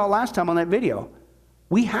guy we saw last time on that video,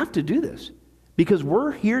 we have to do this because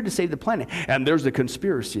we're here to save the planet. And there's a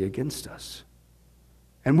conspiracy against us.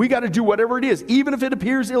 And we got to do whatever it is, even if it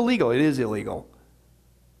appears illegal. It is illegal.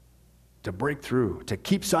 To break through, to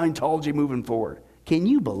keep Scientology moving forward. Can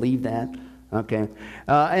you believe that? Okay.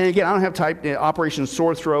 And again, I don't have type Operation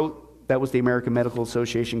Sore Throat. That was the American Medical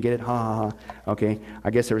Association. Get it? Ha, ha, ha. Okay. I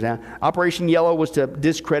guess there was that. Operation Yellow was to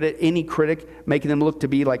discredit any critic, making them look to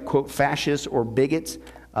be like, quote, fascists or bigots.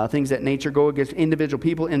 Things that nature go against individual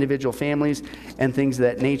people, individual families, and things of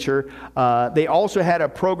that nature. They also had a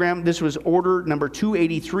program. This was order number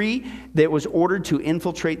 283 that was ordered to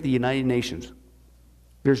infiltrate the United Nations.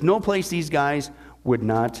 There's no place these guys would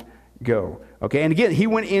not go. Okay, and again, he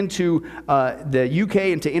went into the UK,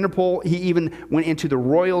 into Interpol. He even went into the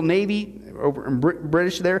Royal Navy, over in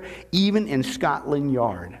British there, even in Scotland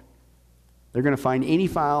Yard. They're going to find any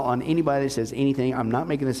file on anybody that says anything. I'm not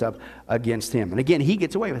making this up against him. And again, he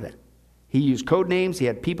gets away with it. He used code names. He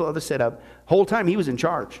had people other set up. Whole time he was in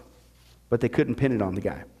charge, but they couldn't pin it on the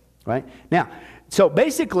guy. Right now, so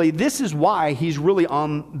basically, this is why he's really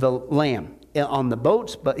on the lam. On the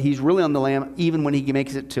boats, but he's really on the lam even when he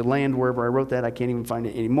makes it to land. Wherever I wrote that, I can't even find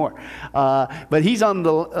it anymore. But he's on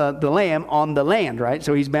the lam on the land, right?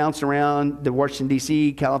 So he's bouncing around the Washington,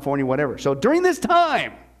 D.C., California, whatever. So during this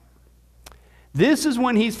time, this is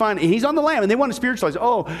when he's on the lam, and they want to spiritualize.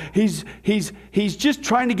 Oh, he's just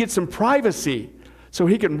trying to get some privacy so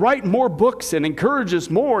he can write more books and encourage us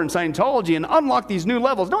more in Scientology and unlock these new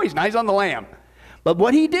levels. No, he's not. He's on the lam. But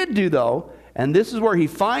what he did do, though, and this is where he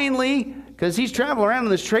finally, because he's traveling around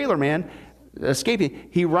in this trailer, man, escaping,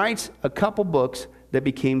 he writes a couple books that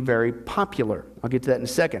became very popular. I'll get to that in a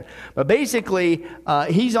second. But basically,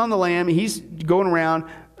 he's on the lam. He's going around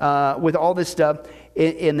with all this stuff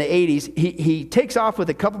in the 80s. He takes off with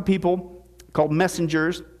a couple people called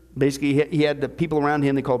messengers. Basically, he had the people around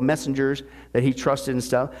him they called messengers that he trusted and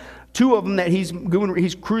stuff. Two of them that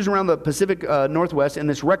he's cruising around the Pacific Northwest in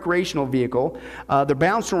this recreational vehicle. They're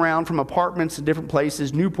bouncing around from apartments in different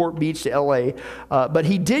places, Newport Beach to L.A. But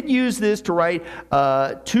he did use this to write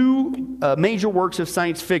two major works of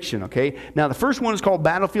science fiction, okay? Now, the first one is called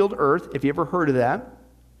Battlefield Earth, if you ever heard of that,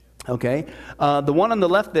 okay? The one on the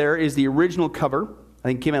left there is the original cover. I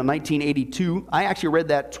think it came out in 1982. I actually read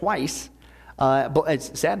that twice. But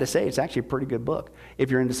it's sad to say, it's actually a pretty good book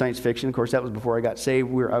if you're into science fiction. Of course, that was before I got saved.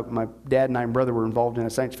 My dad and I and brother were involved in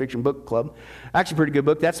a science fiction book club. Actually, a pretty good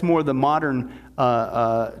book. That's more the modern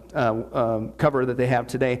cover that they have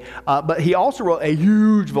today. But he also wrote a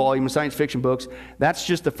huge volume of science fiction books. That's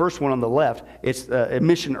just the first one on the left. It's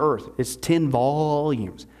Mission Earth. It's 10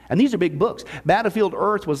 volumes. And these are big books. Battlefield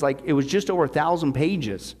Earth was it was just over 1,000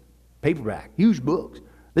 pages, paperback, huge books.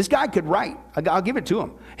 This guy could write. I'll give it to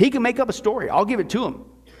him. He can make up a story. I'll give it to him.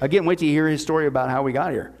 Again, wait till you hear his story about how we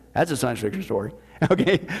got here. That's a science fiction story.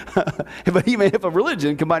 Okay? But he made up a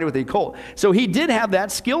religion combined with a cult. So he did have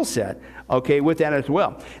that skill set, okay, with that as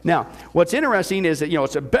well. Now, what's interesting is that,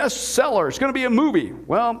 it's a bestseller. It's going to be a movie.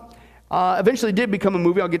 Well, eventually it did become a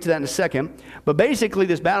movie. I'll get to that in a second. But basically,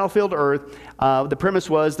 this Battlefield Earth, the premise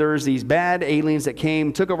was there's these bad aliens that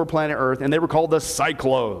took over planet Earth, and they were called the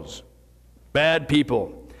Cyclos. Bad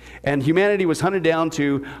people. And humanity was hunted down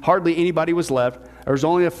to hardly anybody was left. There was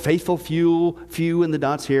only a faithful few in the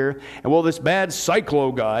dots here. And well, this bad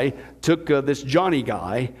Cyclo guy took this Johnny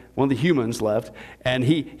guy, one of the humans left, and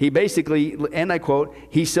he basically, and I quote,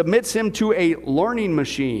 he submits him to a learning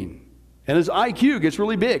machine. And his IQ gets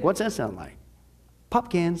really big. What's that sound like?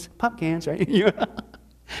 Pop cans, right?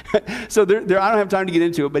 So I don't have time to get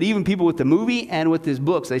into it, but even people with the movie and with his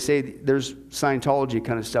books, they say there's Scientology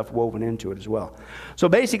kind of stuff woven into it as well. So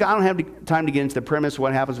basically, I don't have time to get into the premise,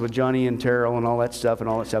 what happens with Johnny and Terrell and all that stuff.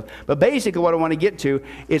 But basically, what I want to get to,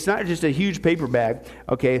 it's not just a huge point,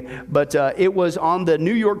 okay, but it was on the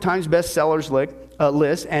New York Times bestsellers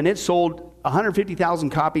list, and it sold 150,000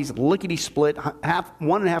 copies, lickety-split,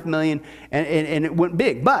 1.5 million, and it went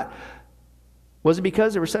big. But was it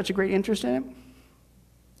because there was such a great interest in it?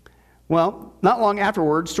 Well, not long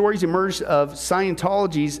afterwards, stories emerged of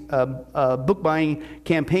Scientology's book buying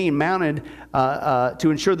campaign mounted to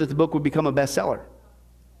ensure that the book would become a bestseller.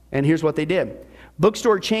 And here's what they did.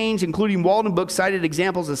 Bookstore chains, including Walden Books, cited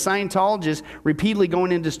examples of Scientologists repeatedly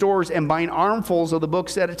going into stores and buying armfuls of the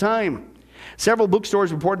books at a time. Several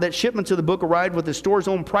bookstores reported that shipments of the book arrived with the store's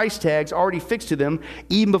own price tags already fixed to them,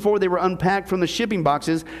 even before they were unpacked from the shipping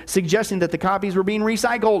boxes, suggesting that the copies were being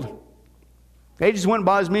recycled. They just went and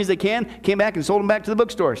bought as many as they can, came back and sold them back to the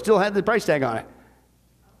bookstore. Still had the price tag on it.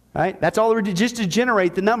 Right? That's all they were just to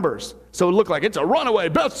generate the numbers. So it looked like it's a runaway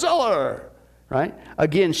bestseller. Right?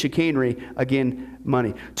 Again, chicanery. Again,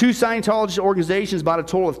 money. 2 Scientologist organizations bought a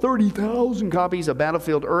total of 30,000 copies of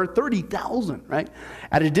Battlefield Earth. 30,000, right?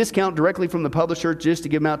 At a discount directly from the publisher just to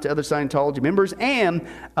give them out to other Scientology members. And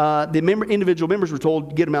the individual members were told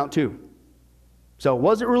to get them out too. So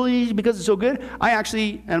was it really because it's so good? I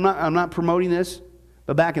actually, and I'm not promoting this,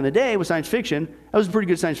 but back in the day with science fiction, that was a pretty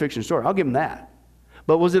good science fiction story. I'll give them that.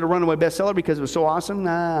 But was it a runaway bestseller because it was so awesome?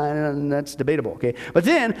 Nah, that's debatable, okay? But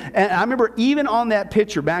then, and I remember even on that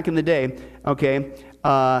picture back in the day, okay, you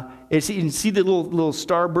can see the little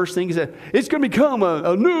starburst thing. He said, it's going to become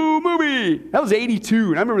a new movie. That was 82.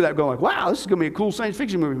 And I remember that going like, wow, this is going to be a cool science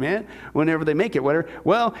fiction movie, man, whenever they make it, whatever.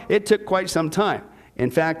 Well, it took quite some time. In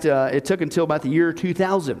fact, it took until about the year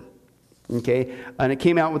 2000, okay? And it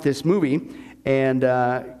came out with this movie and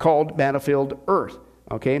called Battlefield Earth,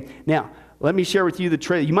 okay? Now, let me share with you the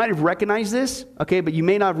trailer. You might have recognized this, okay, but you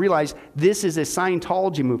may not have realized this is a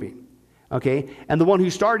Scientology movie, okay? And the one who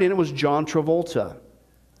starred in it was John Travolta,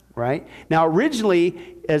 right? Now,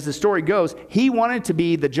 originally, as the story goes, he wanted to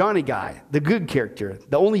be the Johnny guy, the good character,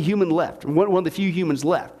 the only human left, one of the few humans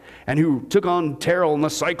left, and who took on Terrell and the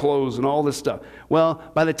Cyclos and all this stuff. Well,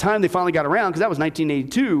 by the time they finally got around, because that was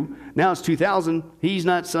 1982, now it's 2000, he's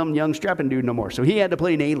not some young strapping dude no more. So he had to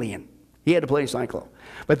play an alien. He had to play a Cyclo.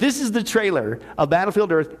 But this is the trailer of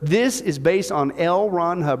Battlefield Earth. This is based on L.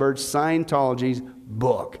 Ron Hubbard's Scientology's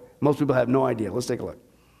book. Most people have no idea. Let's take a look.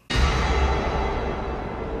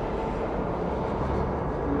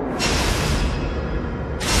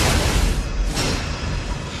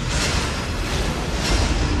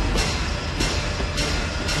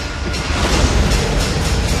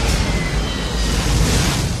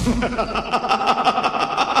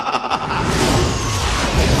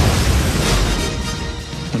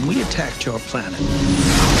 When we attacked your planet,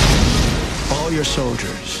 all your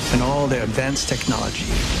soldiers and all their advanced technology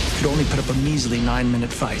could only put up a measly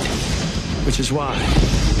 9-minute fight, which is why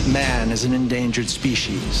man is an endangered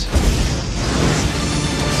species.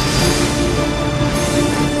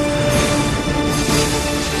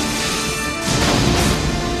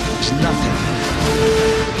 There's nothing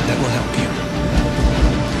that will help you.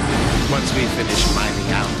 Once we finish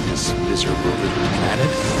mining out this miserable little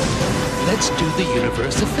planet, let's do the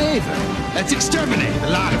universe a favor. Let's exterminate a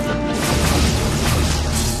lot of them.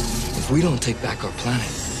 If we don't take back our planet,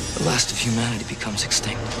 the last of humanity becomes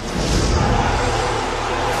extinct.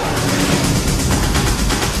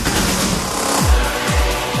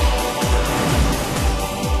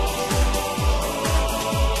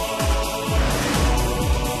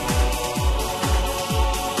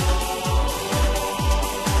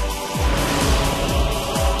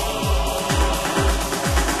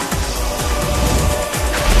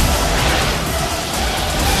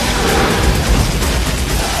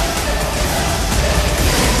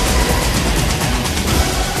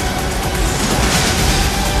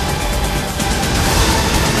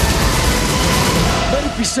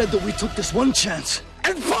 We said that we took this one chance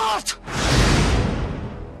and fought!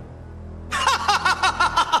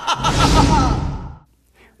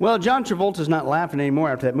 Well, John Travolta's not laughing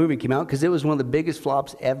anymore after that movie came out because it was one of the biggest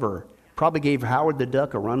flops ever. Probably gave Howard the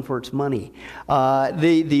Duck a run for its money.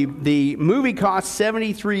 The movie cost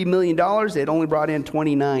 $73 million. It only brought in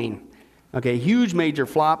 29. Okay, huge major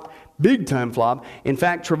flop, big time flop. In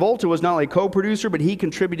fact, Travolta was not only co-producer, but he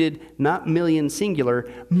contributed not millions singular,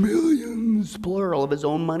 millions plural of his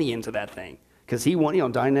own money into that thing. Because he wanted,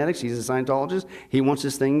 Dianetics, he's a Scientologist. He wants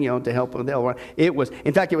this thing, to help with the It was,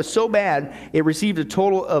 in fact, it was so bad, it received a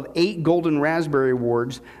total of 8 Golden Raspberry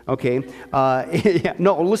Awards. Okay,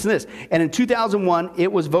 no, listen to this. And in 2001, it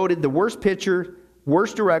was voted the worst picture,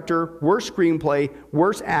 worst director, worst screenplay,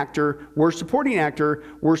 worst actor, worst supporting actor,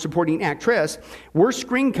 worst supporting actress, worst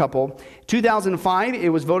screen couple. 2005, it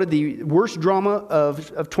was voted the worst drama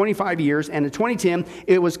of 25 years. And in 2010,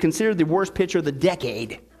 it was considered the worst picture of the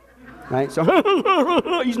decade. Right? So,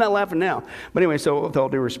 he's not laughing now. But anyway, so with all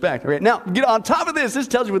due respect. Okay, now, get on top of this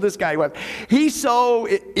tells you what this guy was. He's so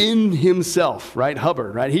in himself, right?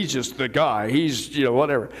 Hubbard, right? He's just the guy. He's,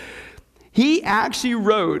 whatever. He actually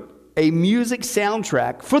wrote a music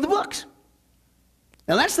soundtrack for the books.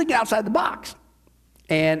 Now that's thinking outside the box.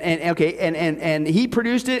 And he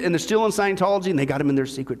produced it, and they're still in Scientology, and they got him in their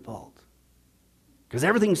secret vault. Because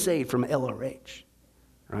everything's saved from LRH.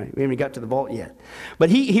 Right? We haven't got to the vault yet. But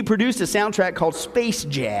he produced a soundtrack called Space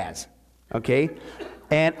Jazz. Okay?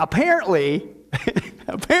 And apparently,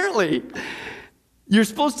 you're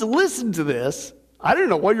supposed to listen to this. I don't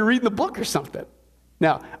know, while you're reading the book or something.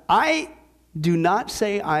 Now, I do not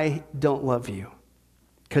say I don't love you.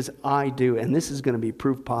 Because I do, and this is going to be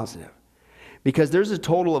proof positive. Because there's a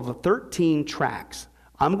total of 13 tracks.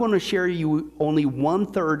 I'm going to share you only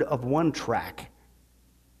 1/3 of one track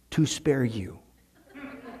to spare you.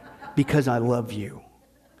 Because I love you.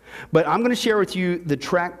 But I'm going to share with you the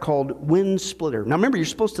track called Wind Splitter. Now remember, you're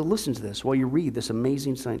supposed to listen to this while you read this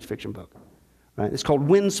amazing science fiction book. Right? It's called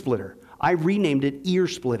Wind Splitter. I renamed it Ear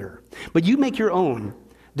Splitter. But you make your own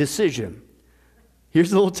decision.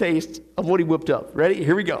 Here's a little taste of what he whipped up. Ready?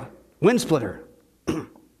 Here we go. Wind Splitter.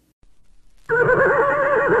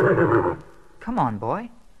 Come on, boy.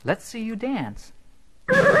 Let's see you dance.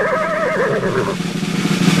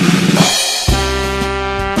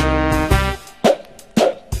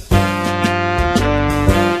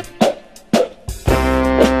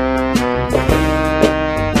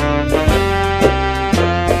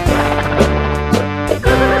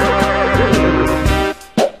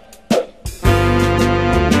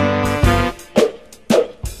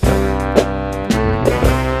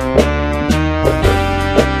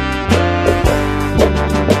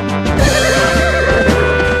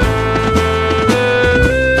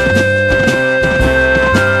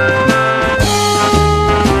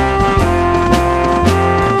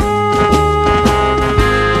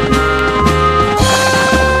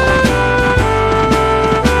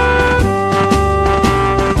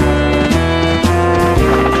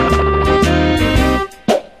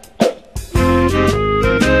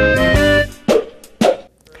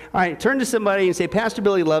 Turn to somebody and say, Pastor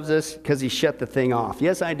Billy loves us because he shut the thing off.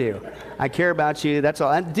 Yes, I do. I care about you. That's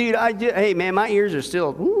all. Dude, I do. Hey, man, my ears are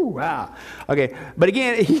still, woo, wow. Okay, but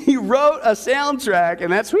again, he wrote a soundtrack,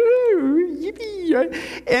 and that's, woo, yippee, right?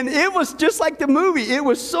 And it was just like the movie. It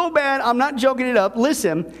was so bad, I'm not joking it up.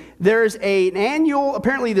 Listen, there's an annual,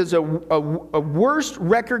 apparently there's a worst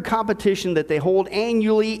record competition that they hold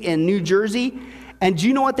annually in New Jersey. And do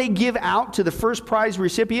you know what they give out to the first prize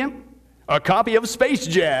recipient? A copy of Space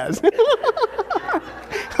Jazz.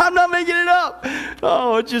 I'm not making it up.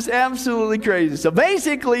 Oh, it's just absolutely crazy. So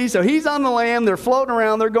basically, he's on the lam. They're floating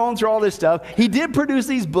around. They're going through all this stuff. He did produce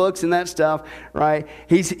these books and that stuff, right?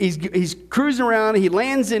 He's cruising around. He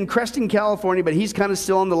lands in Creston, California, but he's kind of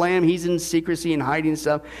still on the lam. He's in secrecy and hiding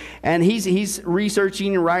stuff. And he's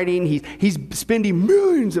researching and writing. He's spending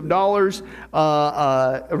millions of dollars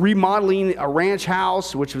remodeling a ranch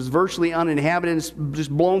house, which was virtually uninhabited, just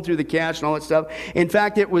blown through the cash and all that stuff. In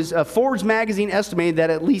fact, it was Forbes magazine estimated that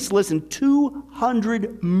at least, listen,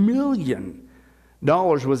 $200 million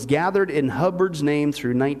was gathered in Hubbard's name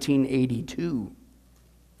through 1982.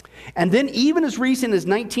 And then even as recent as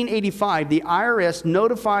 1985, the IRS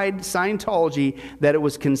notified Scientology that it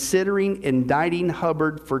was considering indicting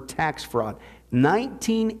Hubbard for tax fraud.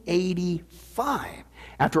 1985.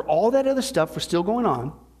 After all that other stuff was still going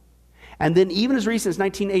on. And then even as recent as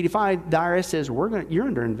 1985, the IRS says, you're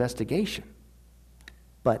under investigation.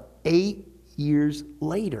 But 8 years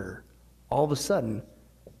later, all of a sudden,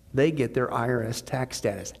 they get their IRS tax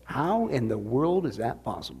status. How in the world is that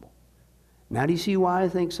possible? Now do you see why I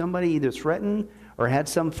think somebody either threatened or had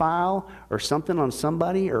some file or something on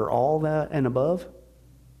somebody or all that and above?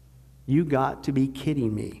 You got to be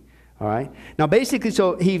kidding me. All right. Now basically,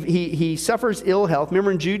 so he suffers ill health.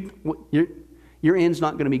 Remember in Jude, your end's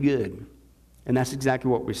not going to be good. And that's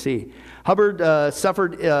exactly what we see. Hubbard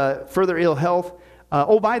suffered further ill health.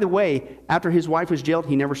 Oh, by the way, after his wife was jailed,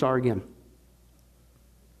 he never saw her again.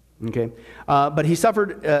 Okay, but he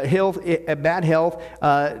suffered bad health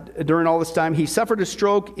during all this time. He suffered a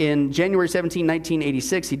stroke in January 17,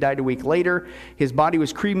 1986. He died a week later. His body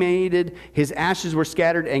was cremated. His ashes were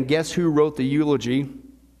scattered. And guess who wrote the eulogy?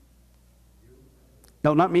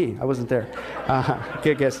 No, not me. I wasn't there.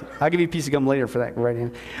 Okay, guess. I'll give you a piece of gum later for that. Right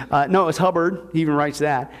in. No, it's Hubbard. He even writes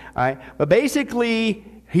that. All right, but basically,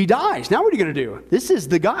 he dies. Now what are you going to do? This is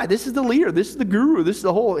the guy. This is the leader. This is the guru. This is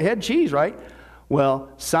the whole head cheese, right? Well,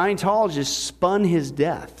 Scientologists spun his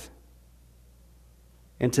death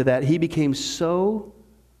into that he became so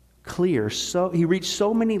clear, he reached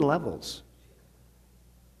so many levels.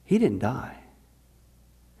 He didn't die.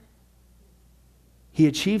 He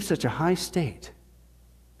achieved such a high state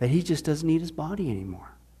that he just doesn't need his body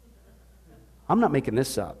anymore. I'm not making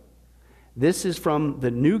this up. This is from the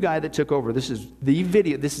new guy that took over. This is the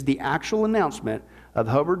video. This is the actual announcement of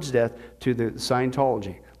Hubbard's death to the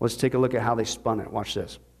Scientology. Let's take a look at how they spun it. Watch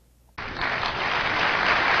this. Thank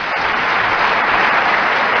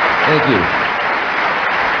you.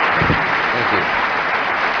 Thank you.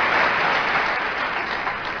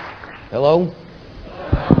 Hello.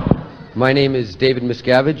 My name is David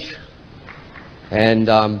Miscavige, and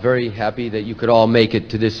I'm very happy that you could all make it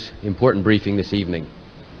to this important briefing this evening.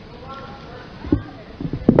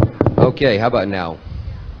 Okay, how about now?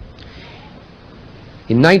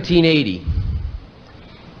 In 1980,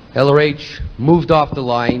 LRH moved off the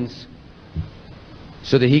lines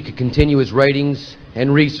so that he could continue his writings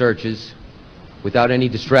and researches without any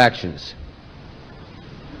distractions.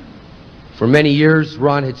 For many years,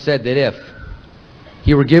 Ron had said that if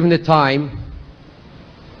he were given the time,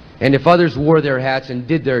 and if others wore their hats and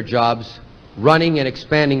did their jobs, running and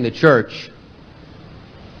expanding the church,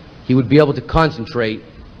 he would be able to concentrate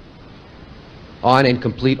on and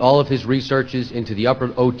complete all of his researches into the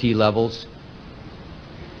upper OT levels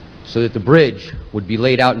so that the bridge would be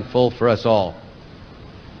laid out in full for us all.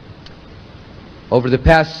 Over the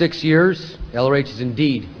past 6 years, LRH has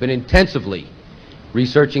indeed been intensively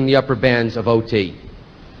researching the upper bands of OT.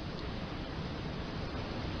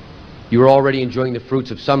 You are already enjoying the fruits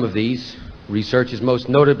of some of these researches, most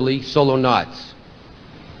notably solo knots.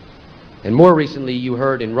 And more recently, you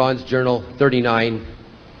heard in Ron's Journal 39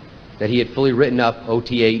 that he had fully written up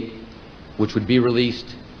OT8, which would be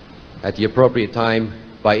released at the appropriate time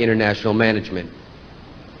by international management.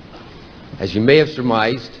 As you may have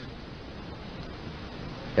surmised,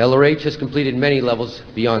 LRH has completed many levels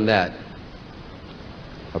beyond that.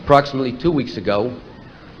 Approximately 2 weeks ago,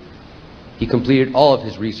 he completed all of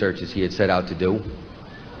his researches he had set out to do.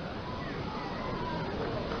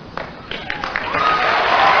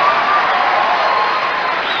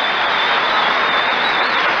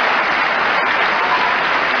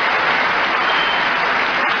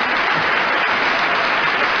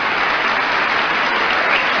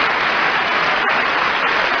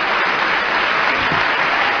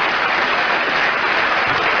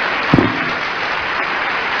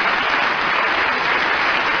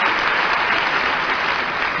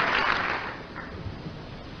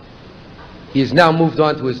 He has now moved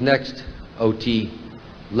on to his next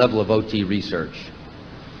level of OT research.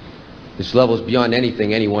 This level is beyond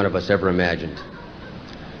anything any one of us ever imagined.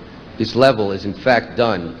 This level is in fact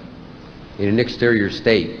done in an exterior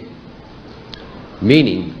state,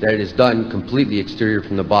 meaning that it is done completely exterior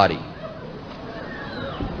from the body.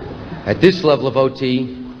 At this level of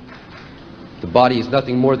OT, the body is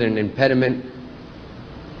nothing more than an impediment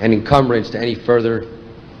and encumbrance to any further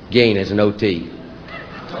gain as an OT.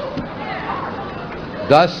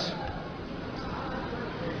 Thus,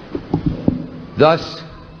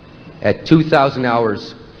 at 2000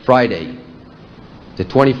 hours Friday, the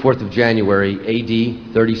 24th of January,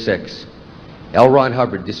 AD 36, L. Ron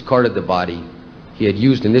Hubbard discarded the body he had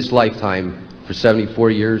used in this lifetime for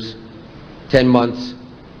 74 years, 10 months,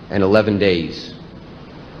 and 11 days.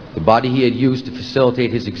 The body he had used to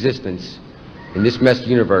facilitate his existence in this messed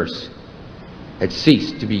universe had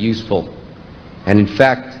ceased to be useful, and in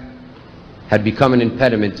fact, had become an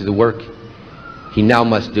impediment to the work he now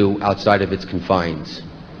must do outside of its confines.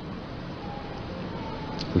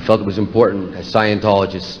 We felt it was important as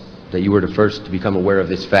Scientologists that you were the first to become aware of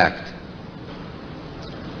this fact.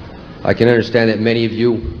 I can understand that many of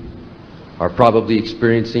you are probably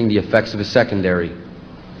experiencing the effects of a secondary.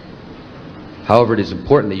 However, it is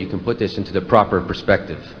important that you can put this into the proper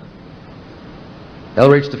perspective.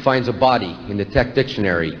 LRH defines a body in the Tech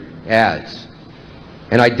Dictionary as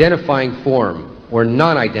an identifying form or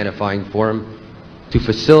non-identifying form to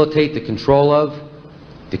facilitate the control of,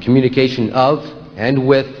 the communication of, and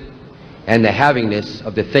with, and the havingness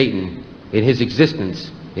of the Thetan in his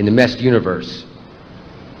existence in the messed universe.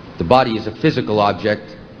 The body is a physical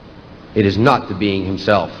object. It is not the being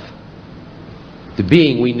himself. The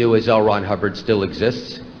being we knew as L. Ron Hubbard still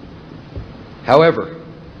exists. However,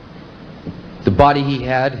 the body he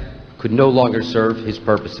had could no longer serve his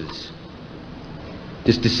purposes.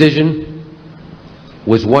 This decision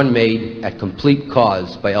was one made at complete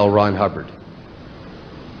cause by L. Ron Hubbard.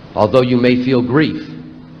 Although you may feel grief,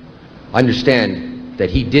 understand that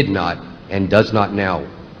he did not and does not now.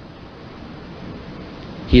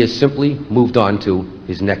 He has simply moved on to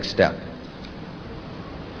his next step.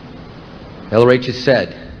 LRH has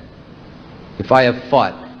said, if I have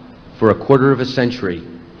fought for a quarter of a century,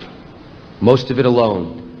 most of it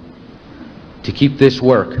alone, to keep this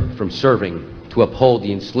work from serving to uphold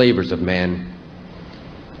the enslavers of man,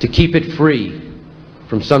 to keep it free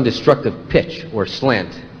from some destructive pitch or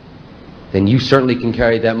slant, then you certainly can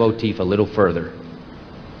carry that motif a little further.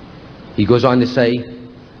 He goes on to say,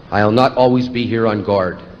 I'll not always be here on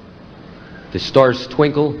guard. The stars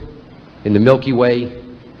twinkle in the Milky Way,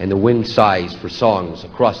 and the wind sighs for songs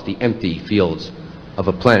across the empty fields of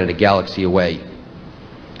a planet a galaxy away.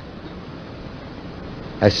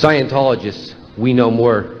 As Scientologists, we know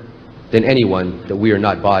more than anyone that we are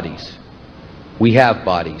not bodies. We have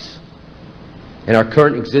bodies. And our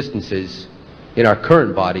current existences in our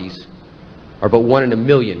current bodies are but 1 in a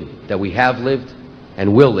million that we have lived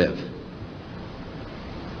and will live.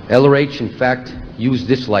 LRH, in fact, used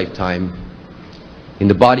this lifetime in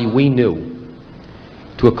the body we knew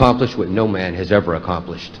to accomplish what no man has ever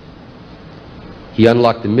accomplished. He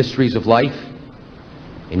unlocked the mysteries of life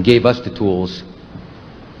and gave us the tools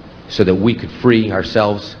so that we could free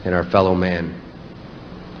ourselves and our fellow man.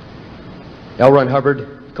 L. Ron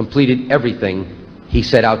Hubbard completed everything he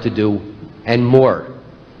set out to do and more.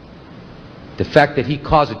 The fact that he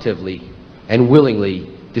causatively and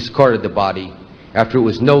willingly discarded the body after it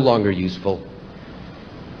was no longer useful,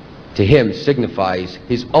 to him signifies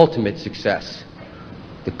his ultimate success,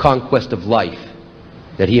 the conquest of life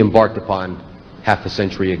that he embarked upon half a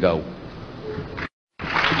century ago.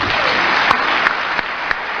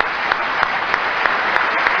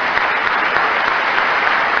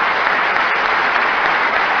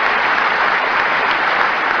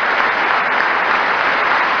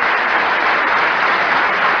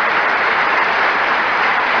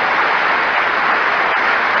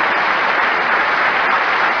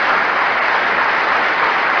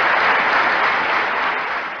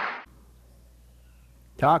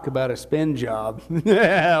 Talk about a spin job.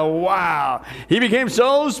 Wow. He became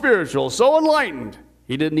so spiritual, so enlightened,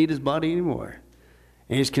 he didn't need his body anymore.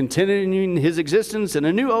 And he's continuing his existence in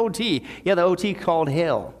a new OT. Yeah, the OT called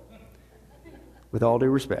hell. With all due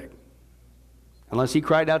respect. Unless he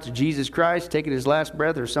cried out to Jesus Christ, taking his last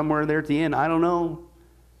breath or somewhere there at the end, I don't know.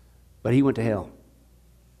 But he went to hell.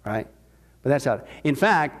 Right? But that's how. In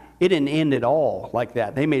fact, it didn't end at all like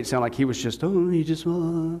that. They made it sound like he was just,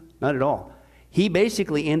 not at all. He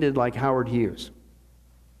basically ended like Howard Hughes.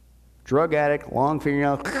 Drug addict, long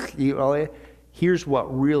fingernail. Here's what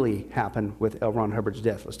really happened with L. Ron Hubbard's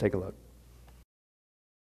death. Let's take a look.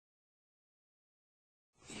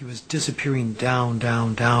 He was disappearing down,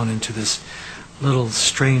 down, down into this little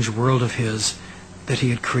strange world of his that he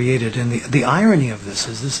had created. And the irony of this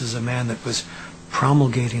is a man that was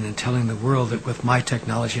promulgating and telling the world that with my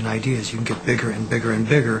technology and ideas you can get bigger and bigger and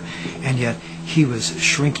bigger, and yet he was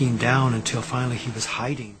shrinking down until finally he was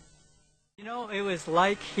hiding. You know, it was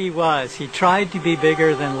like he tried to be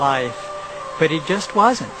bigger than life, but he just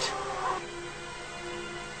wasn't.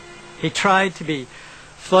 He tried to be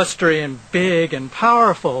flustery and big and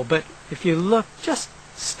powerful, but if you look, just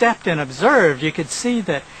stepped and observed, you could see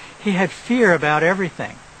that he had fear about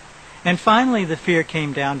everything. And finally the fear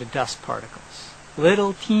came down to dust particles.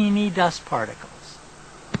 Little teeny dust particles.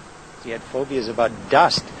 He had phobias about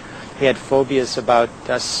dust. He had phobias about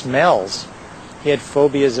smells. He had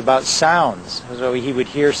phobias about sounds. So he would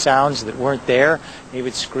hear sounds that weren't there. He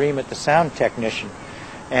would scream at the sound technician.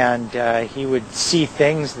 And he would see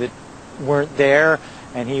things that weren't there,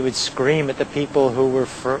 and he would scream at the people who were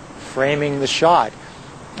framing the shot.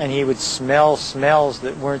 And he would smell smells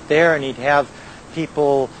that weren't there, and he'd have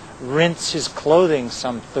people rinse his clothing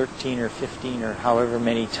some 13 or 15 or however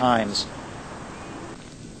many times.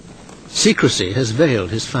 Secrecy has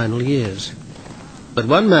veiled his final years. But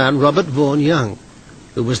one man, Robert Vaughan Young,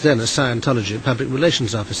 who was then a Scientology public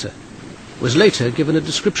relations officer, was later given a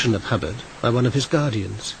description of Hubbard by one of his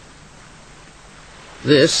guardians.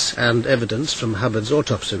 This, and evidence from Hubbard's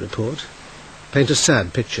autopsy report, paint a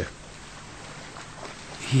sad picture.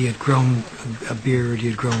 He had grown a beard, he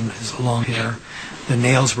had grown his long hair. The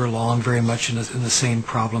nails were long, very much in the same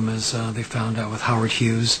problem as they found out with Howard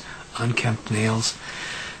Hughes, unkempt nails.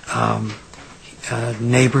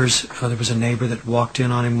 Neighbors, there was a neighbor that walked in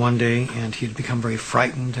on him one day, and he had become very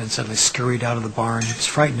frightened and suddenly scurried out of the barn. He was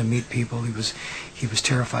frightened to meet people. He was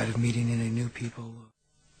terrified of meeting any new people.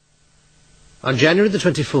 On January the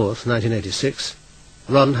 24th, 1986,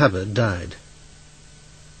 Ron Hubbard died.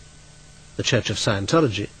 The Church of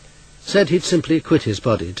Scientology said he'd simply quit his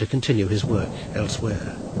body to continue his work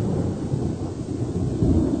elsewhere.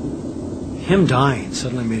 Him dying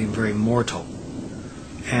suddenly made him very mortal.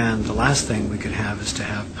 And the last thing we could have is to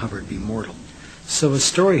have Hubbard be mortal. So a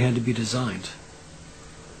story had to be designed.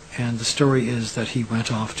 And the story is that he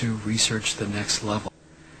went off to research the next level.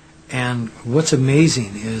 And what's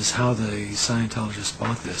amazing is how the Scientologists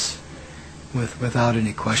bought this without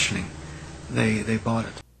any questioning. They bought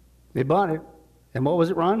it. They bought it. And what was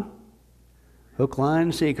it, Ron? Hook, line,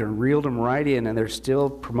 and sinker, and reeled them right in, and they're still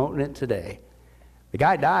promoting it today. The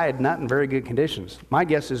guy died not in very good conditions. My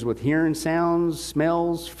guess is with hearing sounds,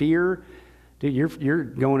 smells, fear. Dude, you're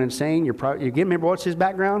going insane. You remember what's his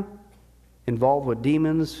background? Involved with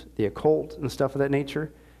demons, the occult, and stuff of that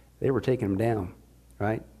nature. They were taking him down,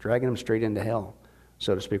 right? Dragging him straight into hell,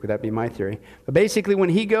 so to speak. Would that be my theory? But basically, when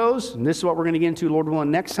he goes, and this is what we're going to get into, Lord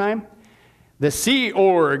willing, next time, the Sea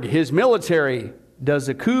Org, his military, does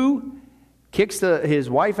a coup, kicks his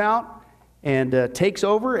wife out, and takes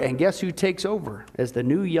over. And guess who takes over as the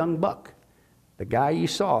new young buck? The guy you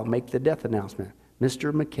saw make the death announcement,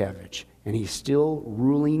 Mr. McCavage. And he's still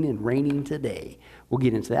ruling and reigning today. We'll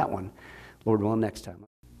get into that one, Lord willing, next time.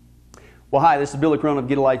 Well, hi, this is Billy Crone of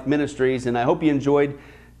Get a Life Ministries, and I hope you enjoyed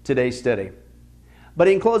today's study. But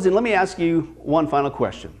in closing, let me ask you one final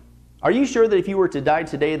question. Are you sure that if you were to die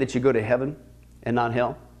today that you go to heaven and not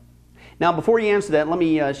hell? Now, before you answer that, let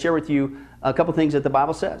me share with you a couple things that the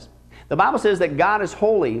Bible says. The Bible says that God is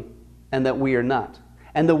holy and that we are not.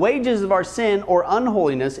 And the wages of our sin or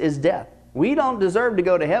unholiness is death. We don't deserve to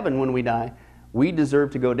go to heaven when we die. We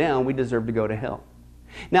deserve to go down. We deserve to go to hell.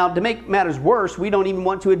 Now, to make matters worse, we don't even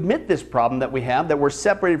want to admit this problem that we have, that we're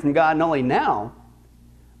separated from God not only now,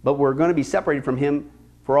 but we're going to be separated from Him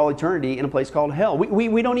for all eternity in a place called hell.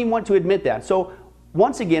 We don't even want to admit that. So,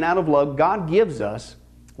 once again, out of love, God gives us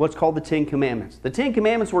what's called the Ten Commandments. The Ten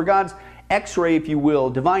Commandments were God's x-ray, if you will,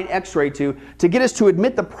 divine x-ray to get us to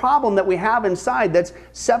admit the problem that we have inside that's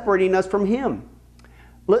separating us from Him.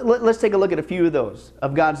 Let's take a look at a few of those,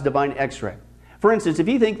 of God's divine x-ray. For instance, if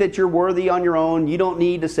you think that you're worthy on your own, you don't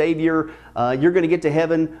need a Savior, you're going to get to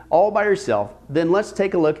heaven all by yourself, then let's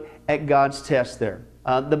take a look at God's test there.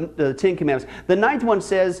 The Ten Commandments. The ninth one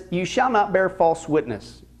says, you shall not bear false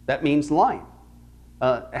witness. That means lying.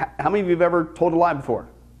 How many of you have ever told a lie before?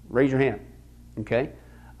 Raise your hand. Okay?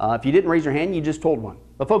 If you didn't raise your hand, you just told one.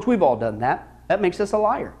 But folks, we've all done that. That makes us a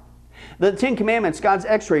liar. The Ten Commandments, God's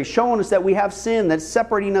x-ray, showing us that we have sin that's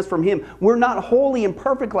separating us from Him. We're not holy and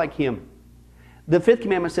perfect like Him. The fifth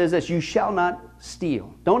commandment says this, you shall not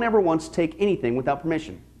steal. Don't ever once take anything without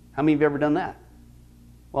permission. How many of you have ever done that?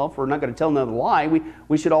 Well, if we're not going to tell another lie,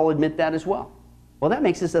 we should all admit that as well. Well, that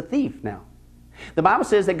makes us a thief now. The Bible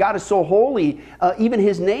says that God is so holy, even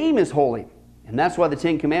His name is holy. And that's why the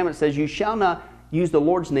Ten Commandments says you shall not use the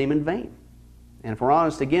Lord's name in vain. And if we're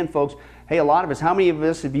honest again, folks, hey, a lot of us, how many of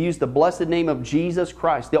us have used the blessed name of Jesus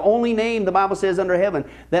Christ, the only name the Bible says under heaven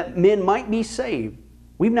that men might be saved?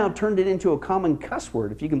 We've now turned it into a common cuss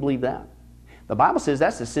word, if you can believe that. The Bible says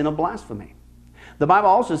that's the sin of blasphemy. The Bible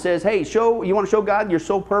also says, hey, you want to show God you're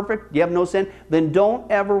so perfect, you have no sin, then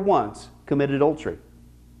don't ever once commit adultery.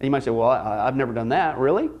 And you might say, well, I've never done that.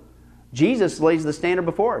 Really? Jesus lays the standard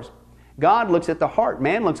before us. God looks at the heart.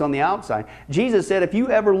 Man looks on the outside. Jesus said, if you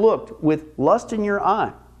ever looked with lust in your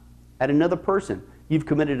eye at another person, you've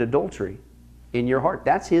committed adultery in your heart.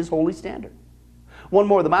 That's His holy standard. One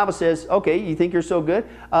more, the Bible says, okay, you think you're so good?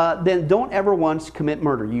 Then don't ever once commit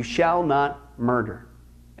murder. You shall not murder.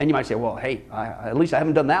 And you might say, well, hey, at least I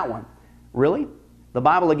haven't done that one. Really? The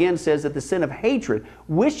Bible again says that the sin of hatred,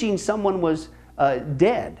 wishing someone was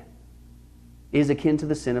dead, is akin to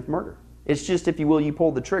the sin of murder. It's just, if you will, you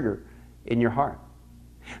pull the trigger in your heart.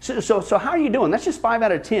 So how are you doing? That's just 5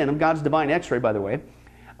 out of 10 of God's divine x-ray, by the way,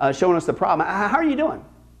 showing us the problem. How are you doing?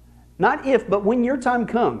 Not if, but when your time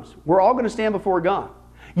comes, we're all going to stand before God.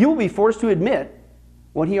 You will be forced to admit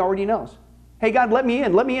what He already knows. Hey, God, let me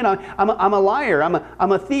in. Let me in. I'm a liar.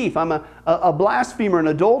 I'm a thief. I'm a blasphemer, an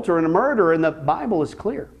adulterer, and a murderer. And the Bible is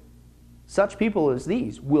clear. Such people as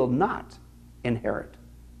these will not inherit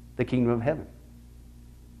the kingdom of heaven.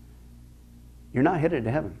 You're not headed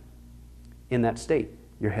to heaven. In that state,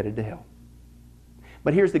 you're headed to hell.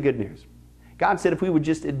 But here's the good news. God said if we would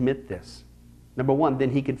just admit this, number one,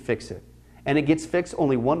 then He could fix it. And it gets fixed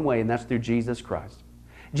only one way, and that's through Jesus Christ.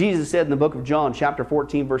 Jesus said in the book of John, chapter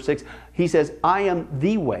 14, verse 6, He says, I am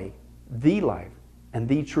the way, the life, and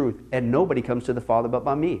the truth, and nobody comes to the Father but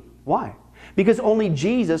by me. Why? Because only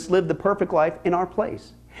Jesus lived the perfect life in our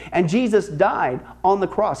place. And Jesus died on the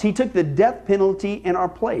cross. He took the death penalty in our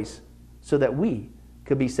place so that we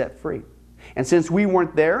could be set free. And since we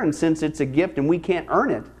weren't there, and since it's a gift and we can't earn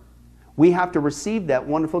it, we have to receive that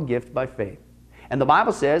wonderful gift by faith. And the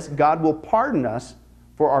Bible says God will pardon us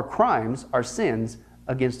for our crimes, our sins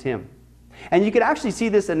against Him. And you could actually see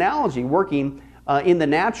this analogy working in the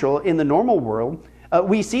natural, in the normal world.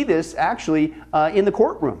 We see this actually in the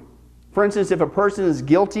courtroom. For instance, if a person is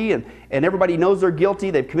guilty and everybody knows they're guilty,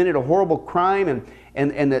 they've committed a horrible crime,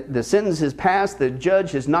 and the sentence has passed, the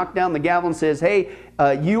judge has knocked down the gavel and says, hey,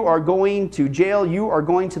 you are going to jail, you are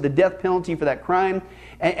going to the death penalty for that crime.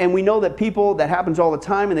 And we know that people, that happens all the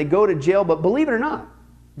time, and they go to jail. But believe it or not,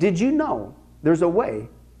 did you know there's a way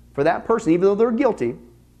for that person, even though they're guilty,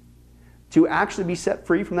 to actually be set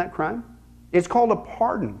free from that crime? It's called a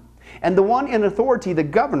pardon. And the one in authority, the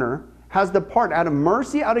governor, has the part out of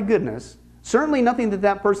mercy, out of goodness. Certainly nothing that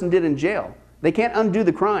that person did in jail. They can't undo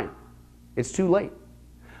the crime. It's too late.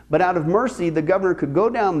 But out of mercy, the governor could go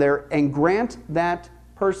down there and grant that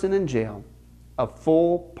person in jail a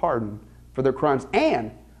full pardon for their crimes.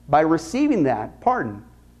 And by receiving that pardon,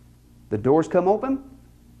 the doors come open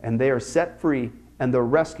and they are set free and they're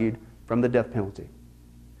rescued from the death penalty.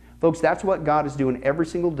 Folks, that's what God is doing every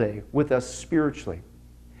single day with us spiritually.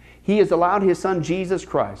 He has allowed His Son, Jesus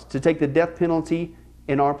Christ, to take the death penalty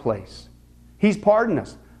in our place. He's pardoned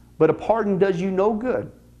us, but a pardon does you no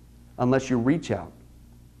good unless you reach out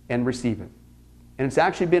and receive it. And it's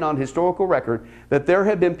actually been on historical record that there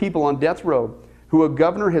have been people on death row who a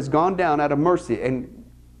governor has gone down out of mercy and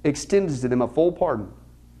extended to them a full pardon,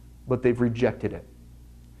 but they've rejected it.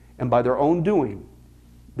 And by their own doing,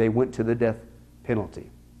 they went to the death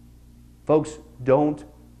penalty. Folks, don't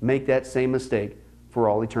make that same mistake for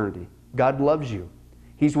all eternity. God loves you.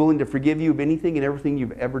 He's willing to forgive you of anything and everything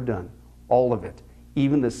you've ever done. All of it.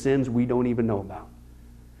 Even the sins we don't even know about.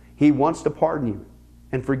 He wants to pardon you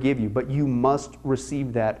and forgive you, but you must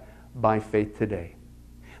receive that by faith today.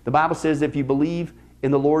 The Bible says if you believe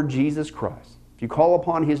in the Lord Jesus Christ, if you call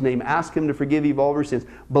upon His name, ask Him to forgive you of all of your sins,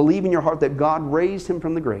 believe in your heart that God raised Him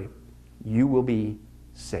from the grave, you will be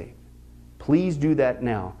saved. Please do that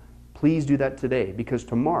now. Please do that today, because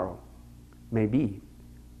tomorrow may be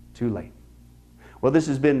too late. Well, this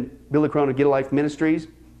has been Billy Crone of Get a Life Ministries.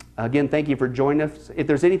 Again, thank you for joining us. If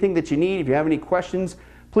there's anything that you need, if you have any questions,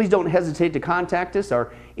 please don't hesitate to contact us.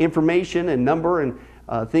 Our information and number and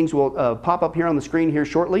things will pop up here on the screen here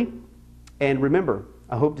shortly. And remember,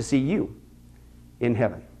 I hope to see you in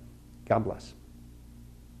heaven. God bless.